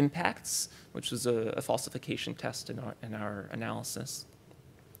impacts, which was a falsification test in our analysis.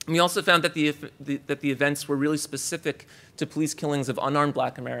 And we also found that the events were really specific to police killings of unarmed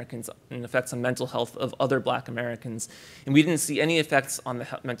Black Americans and effects on mental health of other Black Americans. And we didn't see any effects on the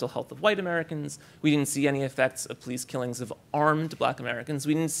mental health of white Americans. We didn't see any effects of police killings of armed Black Americans.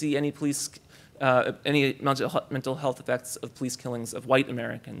 We didn't see any mental health effects of police killings of white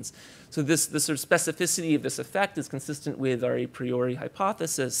Americans. So this sort of specificity of this effect is consistent with our a priori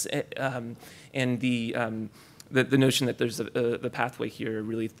hypothesis and the notion that there's the pathway here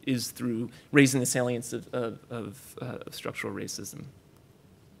really is through raising the salience of structural racism.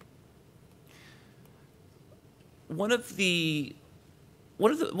 One of the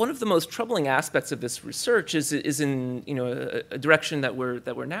most troubling aspects of this research is in a direction that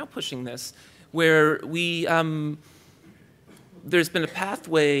we're now pushing this, where there's been a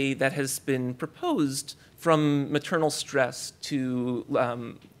pathway that has been proposed from maternal stress to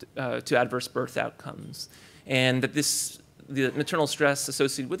adverse birth outcomes. And that this the maternal stress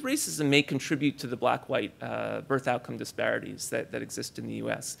associated with racism may contribute to the black-white birth outcome disparities that exist in the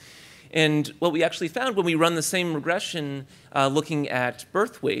US. And what we actually found when we run the same regression looking at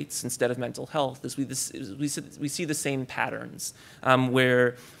birth weights instead of mental health is we see the same patterns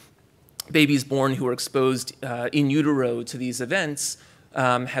where babies born who were exposed in utero to these events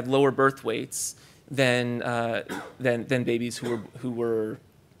had lower birth weights than babies who were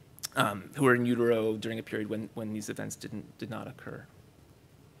in utero during a period when these events did not occur.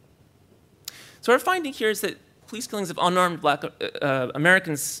 So our finding here is that police killings of unarmed black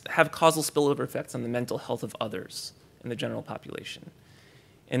Americans have causal spillover effects on the mental health of others in the general population.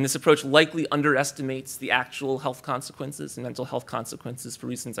 And this approach likely underestimates the actual health consequences and mental health consequences for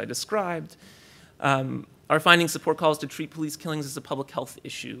reasons I described. Our findings support calls to treat police killings as a public health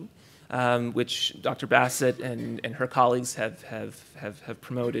issue, which Dr. Bassett and her colleagues have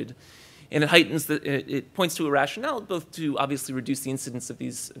promoted. And it points to a rationale both to obviously reduce the incidence of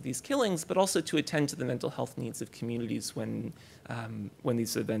these killings, but also to attend to the mental health needs of communities when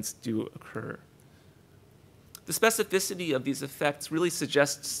these events do occur. The specificity of these effects really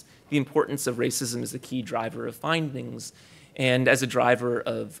suggests the importance of racism as a key driver of findings and as a driver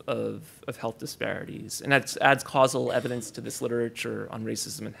of health disparities. And that adds causal evidence to this literature on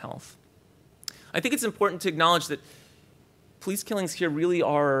racism and health. I think it's important to acknowledge that police killings here really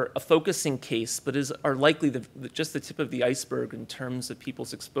are a focusing case, but are likely just the tip of the iceberg in terms of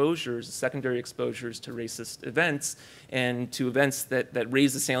people's exposures, secondary exposures to racist events and to events that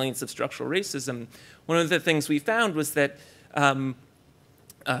raise the salience of structural racism. One of the things we found was that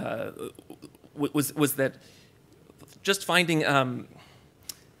just finding the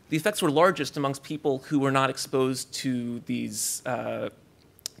effects were largest amongst people who were not exposed to these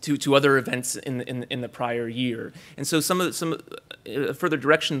to other events in the prior year. And so some further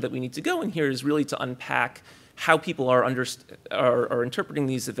direction that we need to go in here is really to unpack how people are interpreting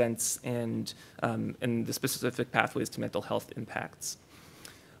these events and the specific pathways to mental health impacts.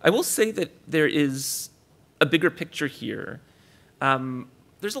 I will say that there is a bigger picture here.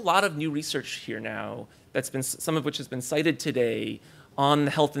 There's a lot of new research here now some of which has been cited today on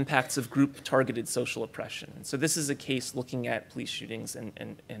the health impacts of group-targeted social oppression. And so this is a case looking at police shootings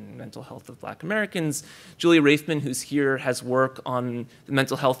and mental health of Black Americans. Julia Rafeman, who's here, has work on the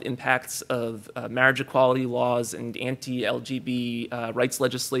mental health impacts of marriage equality laws and anti-LGB rights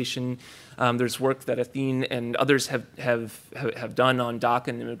legislation. There's work that Athene and others have done on DACA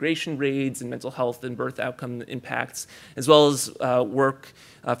and immigration raids and mental health and birth outcome impacts, as well as work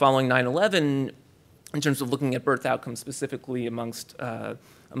following 9/11 in terms of looking at birth outcomes specifically amongst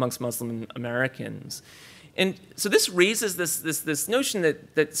Muslim Americans. And so this raises this notion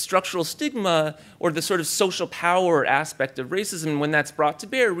that structural stigma or the sort of social power aspect of racism, when that's brought to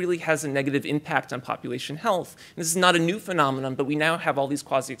bear, really has a negative impact on population health. And this is not a new phenomenon, but we now have all these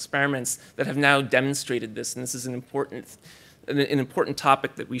quasi-experiments that have now demonstrated this, and this is an important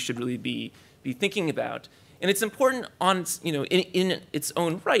topic that we should really be thinking about. And it's important in its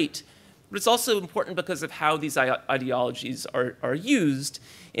own right, but it's also important because of how these ideologies are used,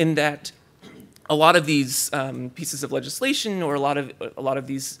 in that a lot of these pieces of legislation or a lot of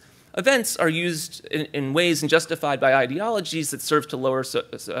these events are used in ways and justified by ideologies that serve to lower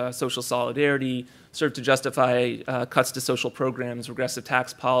social solidarity, serve to justify cuts to social programs, regressive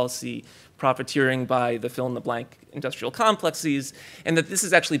tax policy, profiteering by the fill-in-the-blank industrial complexes, and that this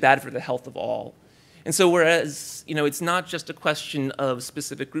is actually bad for the health of all. And so whereas it's not just a question of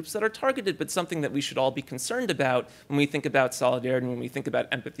specific groups that are targeted, but something that we should all be concerned about when we think about solidarity, when we think about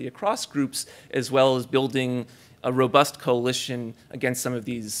empathy across groups, as well as building a robust coalition against some of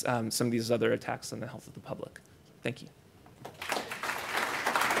these other attacks on the health of the public. Thank you.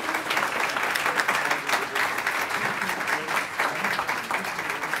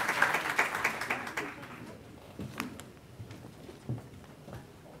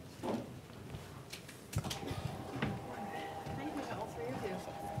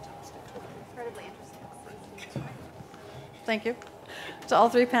 Thank you to all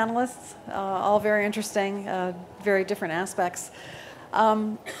three panelists, all very interesting, very different aspects.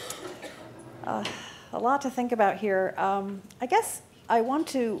 A lot to think about here. I guess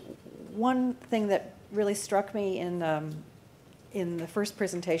one thing that really struck me in the first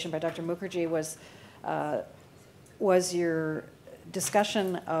presentation by Dr. Mukherjee was your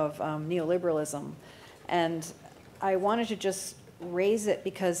discussion of neoliberalism. And I wanted to just raise it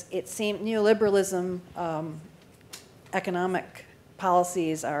because it seemed neoliberalism, economic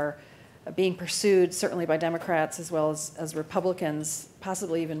policies are being pursued certainly by Democrats as well as Republicans,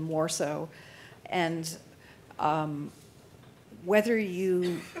 possibly even more so. And whether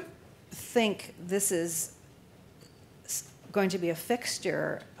you think this is going to be a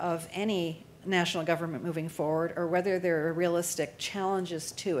fixture of any national government moving forward, or whether there are realistic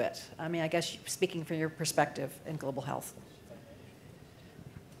challenges to it. I mean, I guess speaking from your perspective in global health.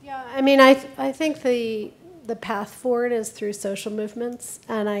 Yeah, I mean, I think the path forward is through social movements,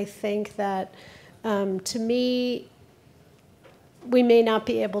 and I think that, to me, we may not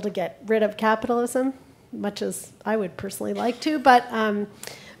be able to get rid of capitalism, much as I would personally like to, but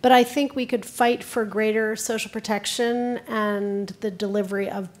I think we could fight for greater social protection and the delivery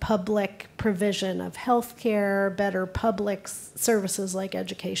of public provision of healthcare, better public services like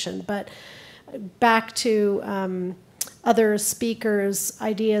education. But back to other speakers'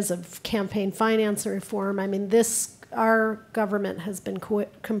 ideas of campaign finance reform, I mean, our government has been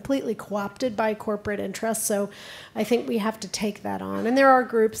completely co-opted by corporate interests, so I think we have to take that on. And there are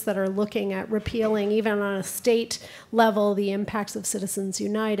groups that are looking at repealing, even on a state level, the impacts of Citizens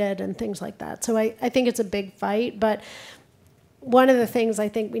United and things like that. So I think it's a big fight, but one of the things I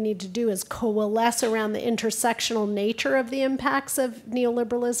think we need to do is coalesce around the intersectional nature of the impacts of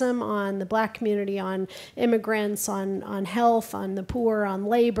neoliberalism on the Black community, on immigrants, on health, on the poor, on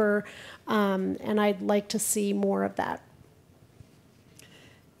labor, and I'd like to see more of that.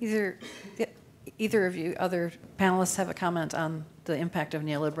 Either of you, other panelists, have a comment on the impact of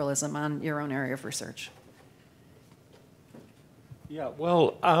neoliberalism on your own area of research? Yeah,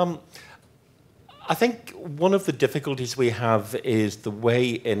 well, I think one of the difficulties we have is the way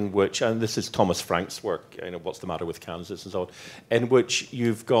in which, and this is Thomas Frank's work, What's the Matter with Kansas and so on, in which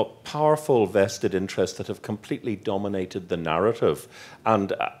you've got powerful vested interests that have completely dominated the narrative.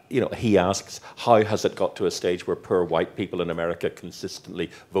 And, he asks, how has it got to a stage where poor white people in America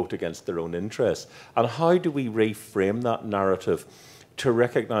consistently vote against their own interests? And how do we reframe that narrative to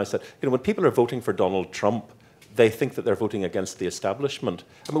recognize that, when people are voting for Donald Trump, they think that they're voting against the establishment.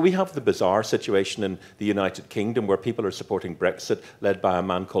 I mean, we have the bizarre situation in the United Kingdom where people are supporting Brexit, led by a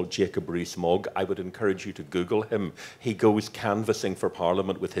man called Jacob Rees-Mogg. I would encourage you to Google him. He goes canvassing for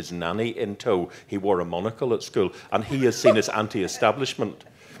Parliament with his nanny in tow. He wore a monocle at school, and he is seen as anti-establishment.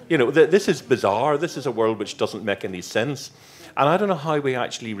 This is bizarre. This is a world which doesn't make any sense. And I don't know how we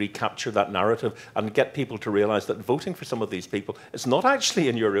actually recapture that narrative and get people to realize that voting for some of these people is not actually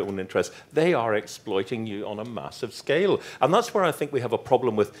in your own interest. They are exploiting you on a massive scale. And that's where I think we have a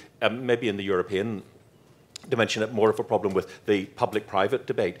problem with, maybe in the European dimension, more of a problem with the public-private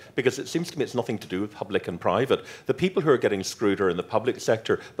debate, because it seems to me it's nothing to do with public and private. The people who are getting screwed are in the public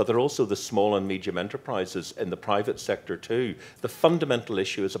sector, but they're also the small and medium enterprises in the private sector too. The fundamental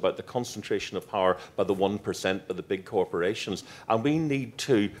issue is about the concentration of power by the 1%, by the big corporations, and we need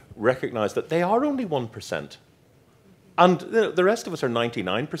to recognize that they are only 1%. And the rest of us are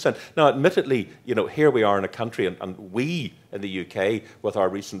 99%. Now, admittedly, here we are in a country, and we in the UK, with our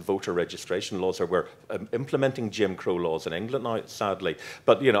recent voter registration laws, we're implementing Jim Crow laws in England now, sadly.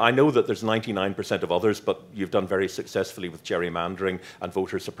 But, I know that there's 99% of others, but you've done very successfully with gerrymandering and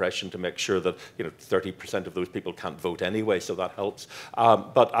voter suppression to make sure that, 30% of those people can't vote anyway, so that helps.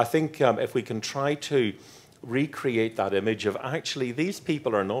 But I think if we can try to recreate that image of actually these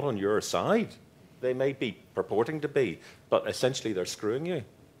people are not on your side. They may be purporting to be, but essentially they're screwing you.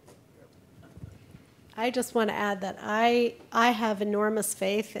 I just want to add that I have enormous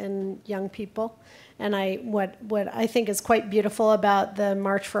faith in young people, and what I think is quite beautiful about the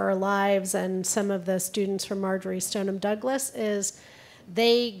March for Our Lives and some of the students from Marjorie Stoneman Douglas is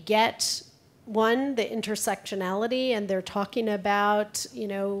they get, one, the intersectionality, and they're talking about,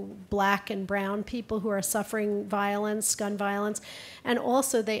 Black and brown people who are suffering violence, gun violence, and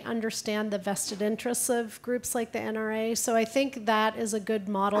also they understand the vested interests of groups like the NRA. So I think that is a good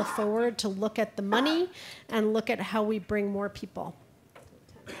model forward to look at the money and look at how we bring more people.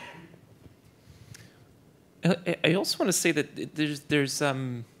 I also want to say that there's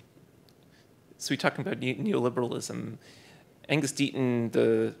so we talking about neoliberalism. Angus Deaton,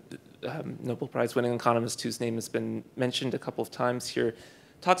 the Nobel Prize-winning economist whose name has been mentioned a couple of times here,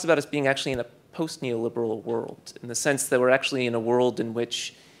 talks about us being actually in a post-neoliberal world, in the sense that we're actually in a world in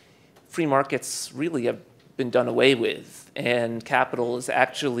which free markets really have been done away with, and capital is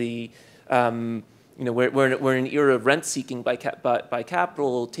actually, we're in an era of rent-seeking by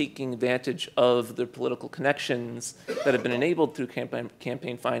capital, taking advantage of the political connections that have been enabled through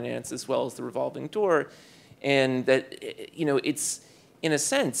campaign finance, as well as the revolving door, and that, it's, in a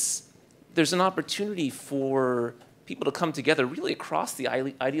sense, there's an opportunity for people to come together really across the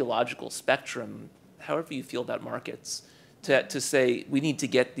ideological spectrum, however you feel about markets, to say we need to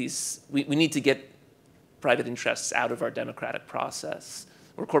get we need to get private interests out of our democratic process,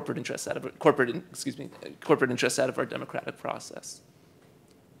 or corporate interests out of corporate interests out of our democratic process.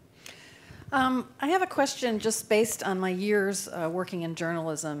 I have a question just based on my years working in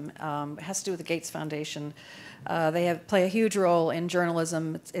journalism. It has to do with the Gates Foundation. They play a huge role in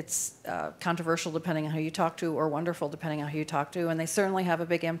journalism. It's controversial depending on who you talk to, or wonderful depending on who you talk to, and they certainly have a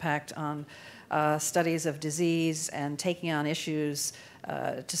big impact on studies of disease and taking on issues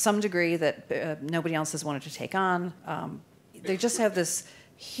to some degree that nobody else has wanted to take on. They just have this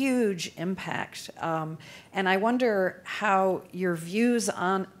huge impact. And I wonder how your views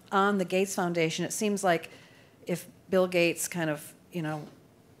on the Gates Foundation, it seems like if Bill Gates kind of,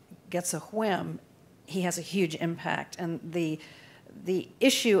 gets a whim, he has a huge impact. And the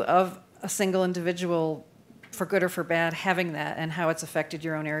issue of a single individual, for good or for bad, having that and how it's affected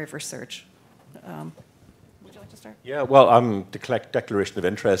your own area of research. Would you like to start? Yeah, well, declaration of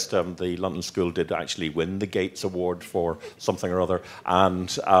interest. The London School did actually win the Gates Award for something or other,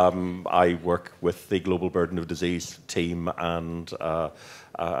 and I work with the Global Burden of Disease team and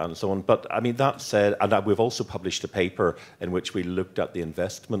so on. But I mean, that said, and we've also published a paper in which we looked at the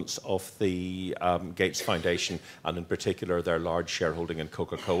investments of the Gates Foundation, and in particular their large shareholding in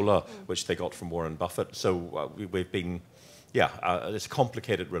Coca-Cola, which they got from Warren Buffett. So we've been... Yeah, it's a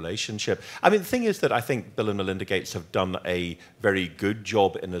complicated relationship. I mean, the thing is that I think Bill and Melinda Gates have done a very good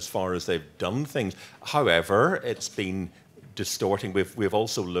job in as far as they've done things. However, it's been distorting. We've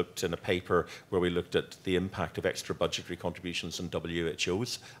also looked in a paper where we looked at the impact of extra budgetary contributions in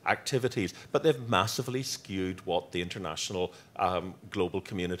WHO's activities, but they've massively skewed what the international global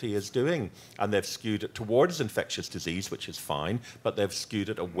community is doing. And they've skewed it towards infectious disease, which is fine, but they've skewed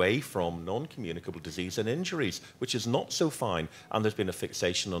it away from non-communicable disease and injuries, which is not so fine. And there's been a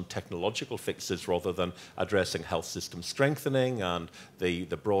fixation on technological fixes rather than addressing health system strengthening and the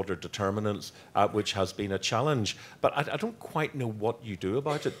broader determinants, which has been a challenge. But I don't quite know what you do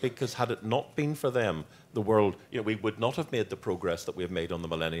about it, because had it not been for them, the world, we would not have made the progress that we've made on the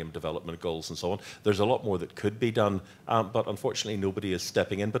Millennium Development Goals and so on. There's a lot more that could be done, but unfortunately nobody is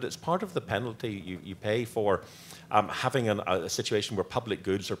stepping in. But it's part of the penalty you pay for having a situation where public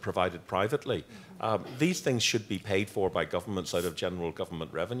goods are provided privately. These things should be paid for by governments out of general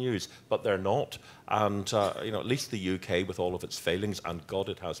government revenues, but they're not. And at least the UK, with all of its failings, and God,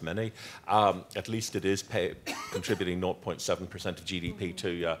 it has many, at least it is contributing 0.7% of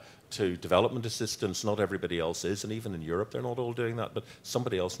GDP to development assistance. Not everybody else is, and even in Europe they're not all doing that, but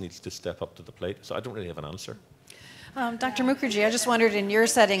somebody else needs to step up to the plate. So I don't really have an answer. Dr. Mukherjee, I just wondered, in your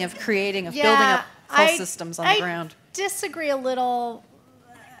setting of building up health systems on the ground. I disagree a little.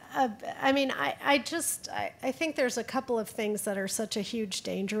 I think there's a couple of things that are such a huge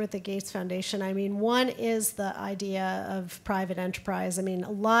danger with the Gates Foundation. I mean, one is the idea of private enterprise. I mean,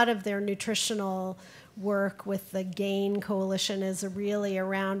 a lot of their nutritional work with the GAIN coalition is really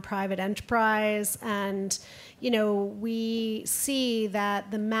around private enterprise, and we see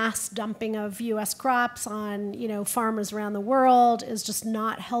that the mass dumping of U.S. crops on farmers around the world is just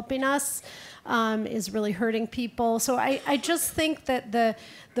not helping us, is really hurting people. So I just think that the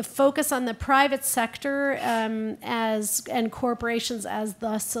focus on the private sector and corporations as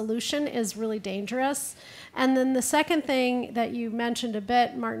the solution is really dangerous. And then the second thing that you mentioned a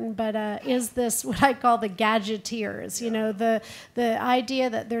bit, Martin, but is this what I call the gadgeteers? The idea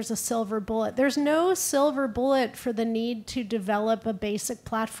that there's a silver bullet. There's no silver bullet for the need to develop a basic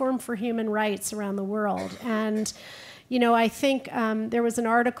platform for human rights around the world. And I think there was an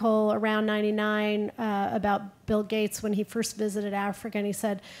article around '99 about Bill Gates when he first visited Africa, and he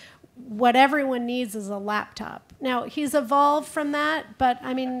said, what everyone needs is a laptop. Now, he's evolved from that, but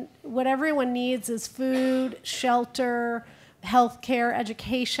I mean, what everyone needs is food, shelter, healthcare,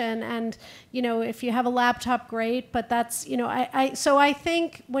 education, and if you have a laptop, great. But that's so I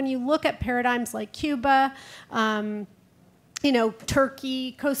think when you look at paradigms like Cuba,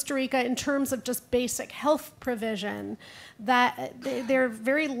 Turkey, Costa Rica, in terms of just basic health provision, that they're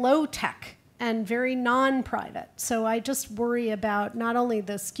very low tech and very non-private. So I just worry about not only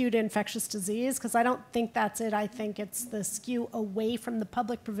the skew to infectious disease, because I don't think that's it. I think it's the skew away from the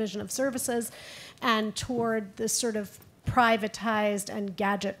public provision of services and toward this sort of privatized and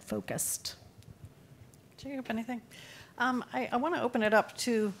gadget-focused. Do you have anything? I want to open it up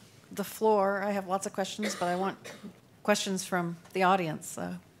to the floor. I have lots of questions, but I want questions from the audience.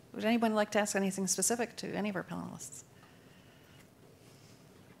 Would anyone like to ask anything specific to any of our panelists?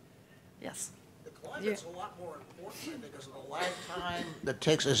 Yes. The climate's a lot more important because of the lag time that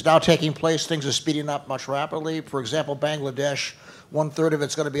is now taking place. Things are speeding up much rapidly. For example, Bangladesh, 1/3 of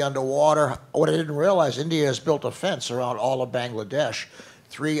it's going to be underwater. What I didn't realize, India has built a fence around all of Bangladesh,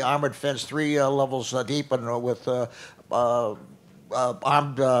 3 armored fence, 3 levels deep, and with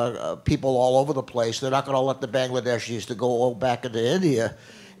armed people all over the place. They're not going to let the Bangladeshis to go back into India.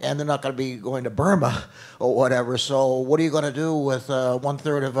 and they're not going to be going to Burma or whatever. So what are you going to do with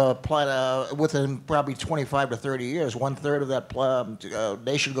 1/3 of a planet within probably 25 to 30 years? 1/3 of that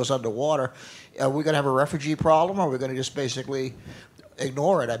nation goes underwater. Are we going to have a refugee problem, or are we going to just basically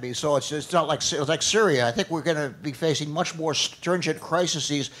ignore it? I mean, so it's not like it's like Syria. I think we're going to be facing much more stringent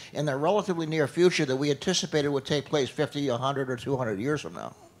crises in the relatively near future that we anticipated would take place 50, 100, or 200 years from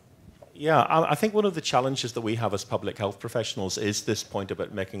now. Yeah, I think one of the challenges that we have as public health professionals is this point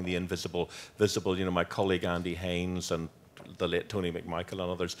about making the invisible visible. You know, my colleague Andy Haynes and the late Tony McMichael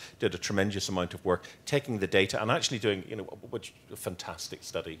and others did a tremendous amount of work taking the data and actually doing, you know, which a fantastic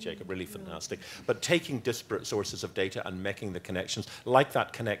study, Jacob, really fantastic, but taking disparate sources of data and making the connections, like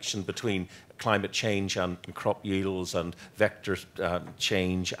that connection between climate change and crop yields and vector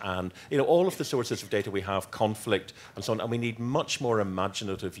change and, you know, all of the sources of data we have, conflict and so on, and we need much more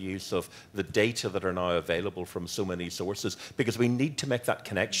imaginative use of the data that are now available from so many sources, because we need to make that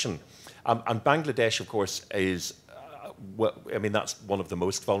connection. And Bangladesh, of course, is well, I mean, that's one of the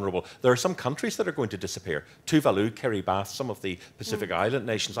most vulnerable. There are some countries that are going to disappear. Tuvalu, Kiribati, some of the Pacific Island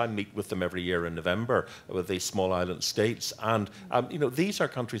nations. I meet with them every year in November with the small island states. And, you know, these are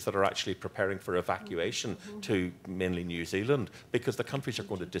countries that are actually preparing for evacuation to mainly New Zealand because the countries are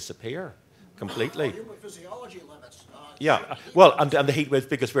going to disappear completely. Human physiology limits. Yeah, well, and the heat waves,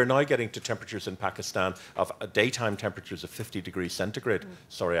 because we're now getting to temperatures in Pakistan of daytime temperatures of 50 degrees centigrade.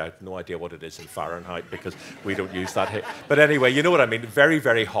 Sorry, I have no idea what it is in Fahrenheit because we don't use that here. But anyway, you know what I mean, very,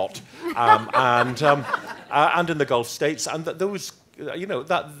 very hot. And in the Gulf states, and those, you know,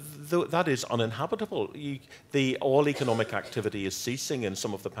 that is uninhabitable. All economic activity is ceasing in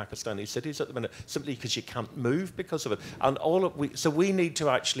some of the Pakistani cities at the minute, simply because you can't move because of it. And so we need to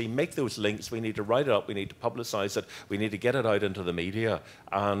actually make those links. We need to write it up. We need to publicize it. We need to get it out into the media.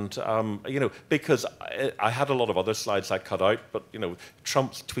 And you know, because I had a lot of other slides I cut out, but you know,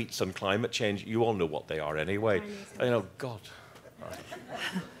 Trump's tweets on climate change, you all know what they are anyway. You know, God.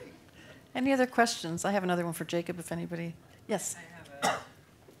 Any other questions? I have another one for Jacob, if anybody. Yes.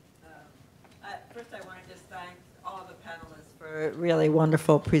 First, I want to just thank all the panelists for really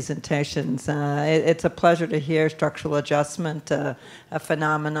wonderful presentations. It's a pleasure to hear structural adjustment, a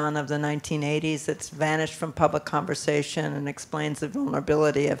phenomenon of the 1980s that's vanished from public conversation and explains the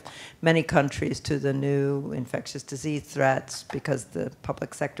vulnerability of many countries to the new infectious disease threats because the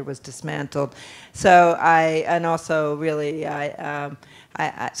public sector was dismantled. So I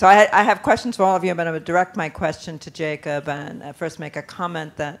have questions for all of you, but I'm going to direct my question to Jacob and first make a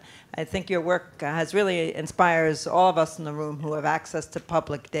comment that I think your work has really inspires all of us in the room who have access to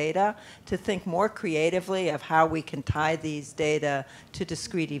public data to think more creatively of how we can tie these data to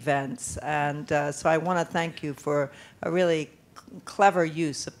discrete events. And so I want to thank you for a really clever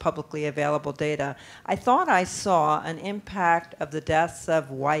use of publicly available data. I thought I saw an impact of the deaths of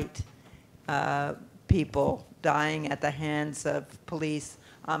white people dying at the hands of police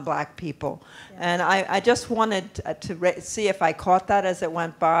on black people. Yeah. And I just wanted to see if I caught that as it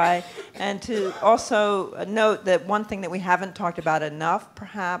went by, and to also note that one thing that we haven't talked about enough,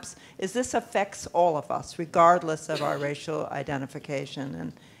 perhaps, is this affects all of us, regardless of our racial identification.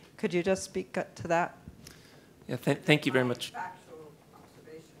 And could you just speak to that? Yeah, thank you very much.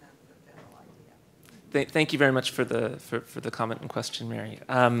 Thank you very much for the comment and question, Mary.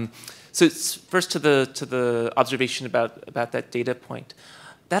 So first to the observation about that data point.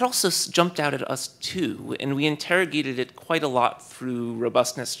 That also jumped out at us too, and we interrogated it quite a lot through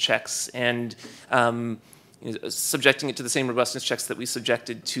robustness checks and subjecting it to the same robustness checks that we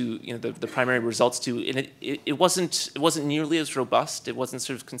subjected to the primary results to. And it wasn't nearly as robust. It wasn't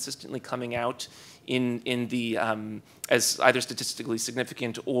sort of consistently coming out in the as either statistically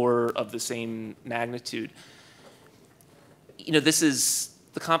significant or of the same magnitude.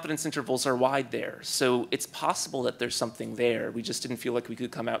 The confidence intervals are wide there, so it's possible that there's something there. We just didn't feel like we could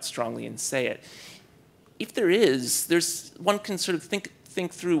come out strongly and say it. If there is, one can sort of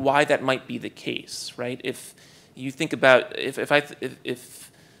think through why that might be the case, right? If you think about if a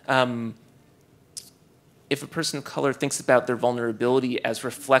person of color thinks about their vulnerability as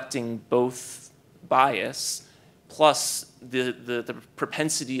reflecting both bias plus the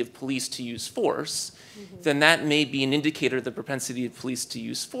propensity of police to use force, then that may be an indicator of the propensity of police to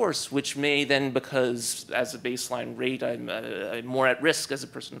use force, which may then, because as a baseline rate, I'm more at risk as a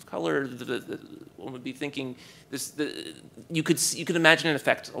person of color, one would be thinking this. You could imagine an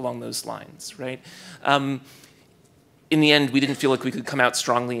effect along those lines, right? In the end, we didn't feel like we could come out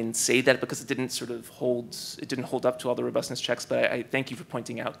strongly and say that because it didn't hold up to all the robustness checks. But I thank you for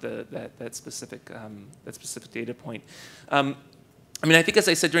pointing out that specific data point. I mean, I think as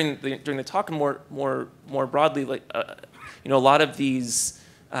I said during the talk, and more broadly, like a lot of these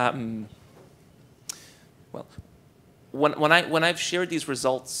Well, when I've shared these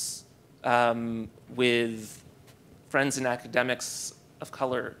results with friends and academics of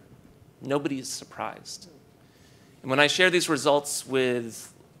color, nobody is surprised. And when I share these results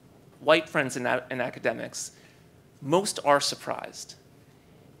with white friends and academics, most are surprised.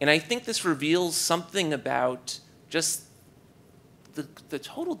 And I think this reveals something about just the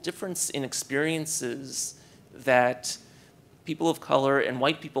total difference in experiences that people of color and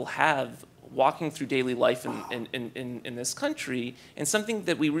white people have walking through daily life in this country, and something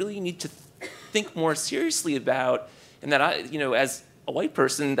that we really need to think more seriously about, and that as a white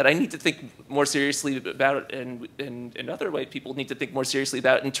person, that I need to think more seriously about, and other white people need to think more seriously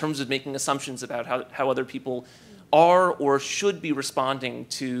about in terms of making assumptions about how other people are or should be responding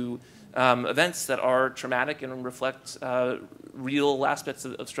to events that are traumatic and reflect real aspects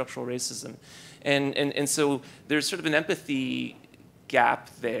of structural racism. And so there's sort of an empathy gap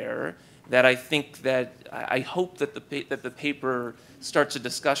there that I think that I hope that the paper starts a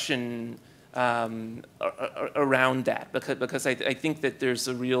discussion around that, because I think that there's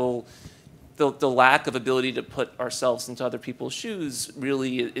a real the lack of ability to put ourselves into other people's shoes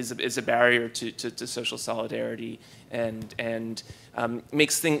really is a barrier to social solidarity, and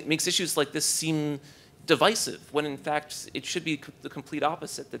makes issues like this seem divisive, when in fact it should be the complete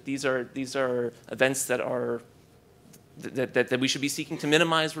opposite. That these are events that are that we should be seeking to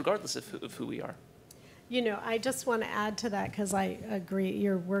minimize regardless of who we are. You know, I just want to add to that, because I agree,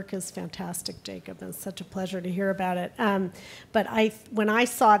 your work is fantastic, Jacob, and it's such a pleasure to hear about it. But when I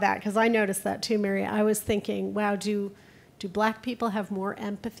saw that, because I noticed that too, Mary, I was thinking, wow, do black people have more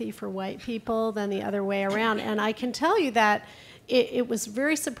empathy for white people than the other way around? And I can tell you that it was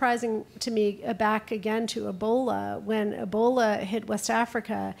very surprising to me, back again to Ebola. When Ebola hit West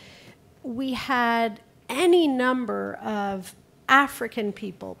Africa, we had any number of African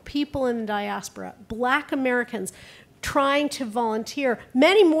people, people in the diaspora, black Americans trying to volunteer,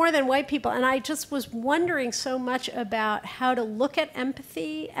 many more than white people. And I just was wondering so much about how to look at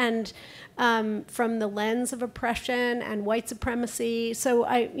empathy and from the lens of oppression and white supremacy. So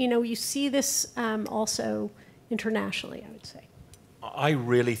you see this also internationally, I would say. I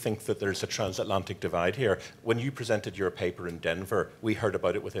really think that there's a transatlantic divide here. When you presented your paper in Denver, we heard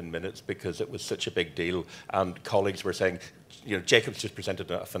about it within minutes because it was such a big deal. And colleagues were saying, Jacob's just presented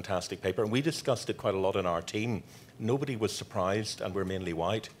a fantastic paper. And we discussed it quite a lot in our team. Nobody was surprised, and we're mainly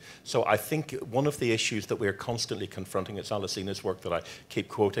white. So I think one of the issues that we're constantly confronting, it's Alessina's work that I keep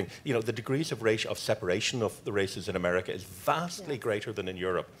quoting, the degrees of separation of the races in America is vastly greater than in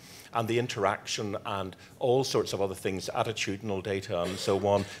Europe. And the interaction and all sorts of other things, attitudinal data and so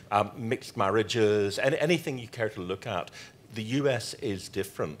on, mixed marriages, anything you care to look at, the US is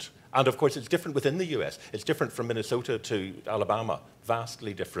different. And of course, it's different within the US. It's different from Minnesota to Alabama,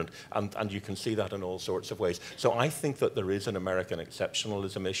 vastly different. And you can see that in all sorts of ways. So I think that there is an American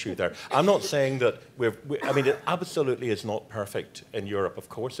exceptionalism issue there. I'm not saying that it absolutely is not perfect in Europe. Of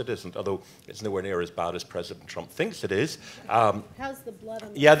course it isn't, although it's nowhere near as bad as President Trump thinks it is. How's the blood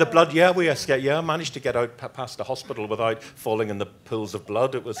on the Yeah, the blood, I managed to get out past the hospital without falling in the pools of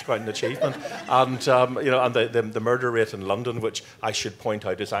blood. It was quite an achievement. And, and the murder rate in London, which I should point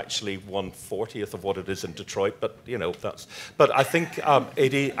out is actually 1/40th of what it is in Detroit, but But I think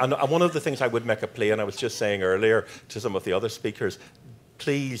and one of the things I would make a plea, and I was just saying earlier to some of the other speakers,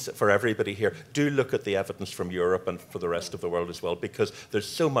 please, for everybody here, do look at the evidence from Europe and for the rest of the world as well, because there's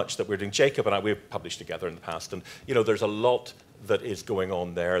so much that we're doing. Jacob and I, we've published together in the past, and there's a lot that is going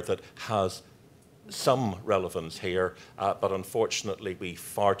on there that has some relevance here, but unfortunately we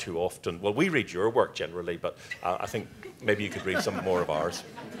far too often, well, we read your work generally, but I think maybe you could read some more of ours.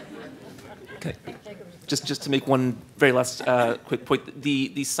 Okay. Just to make one very last quick point, the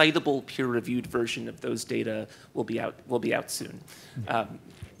citable peer-reviewed version of those data will be out soon.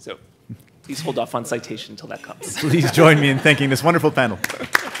 So please hold off on citation until that comes. Please join me in thanking this wonderful panel.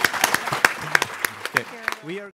 Okay. We are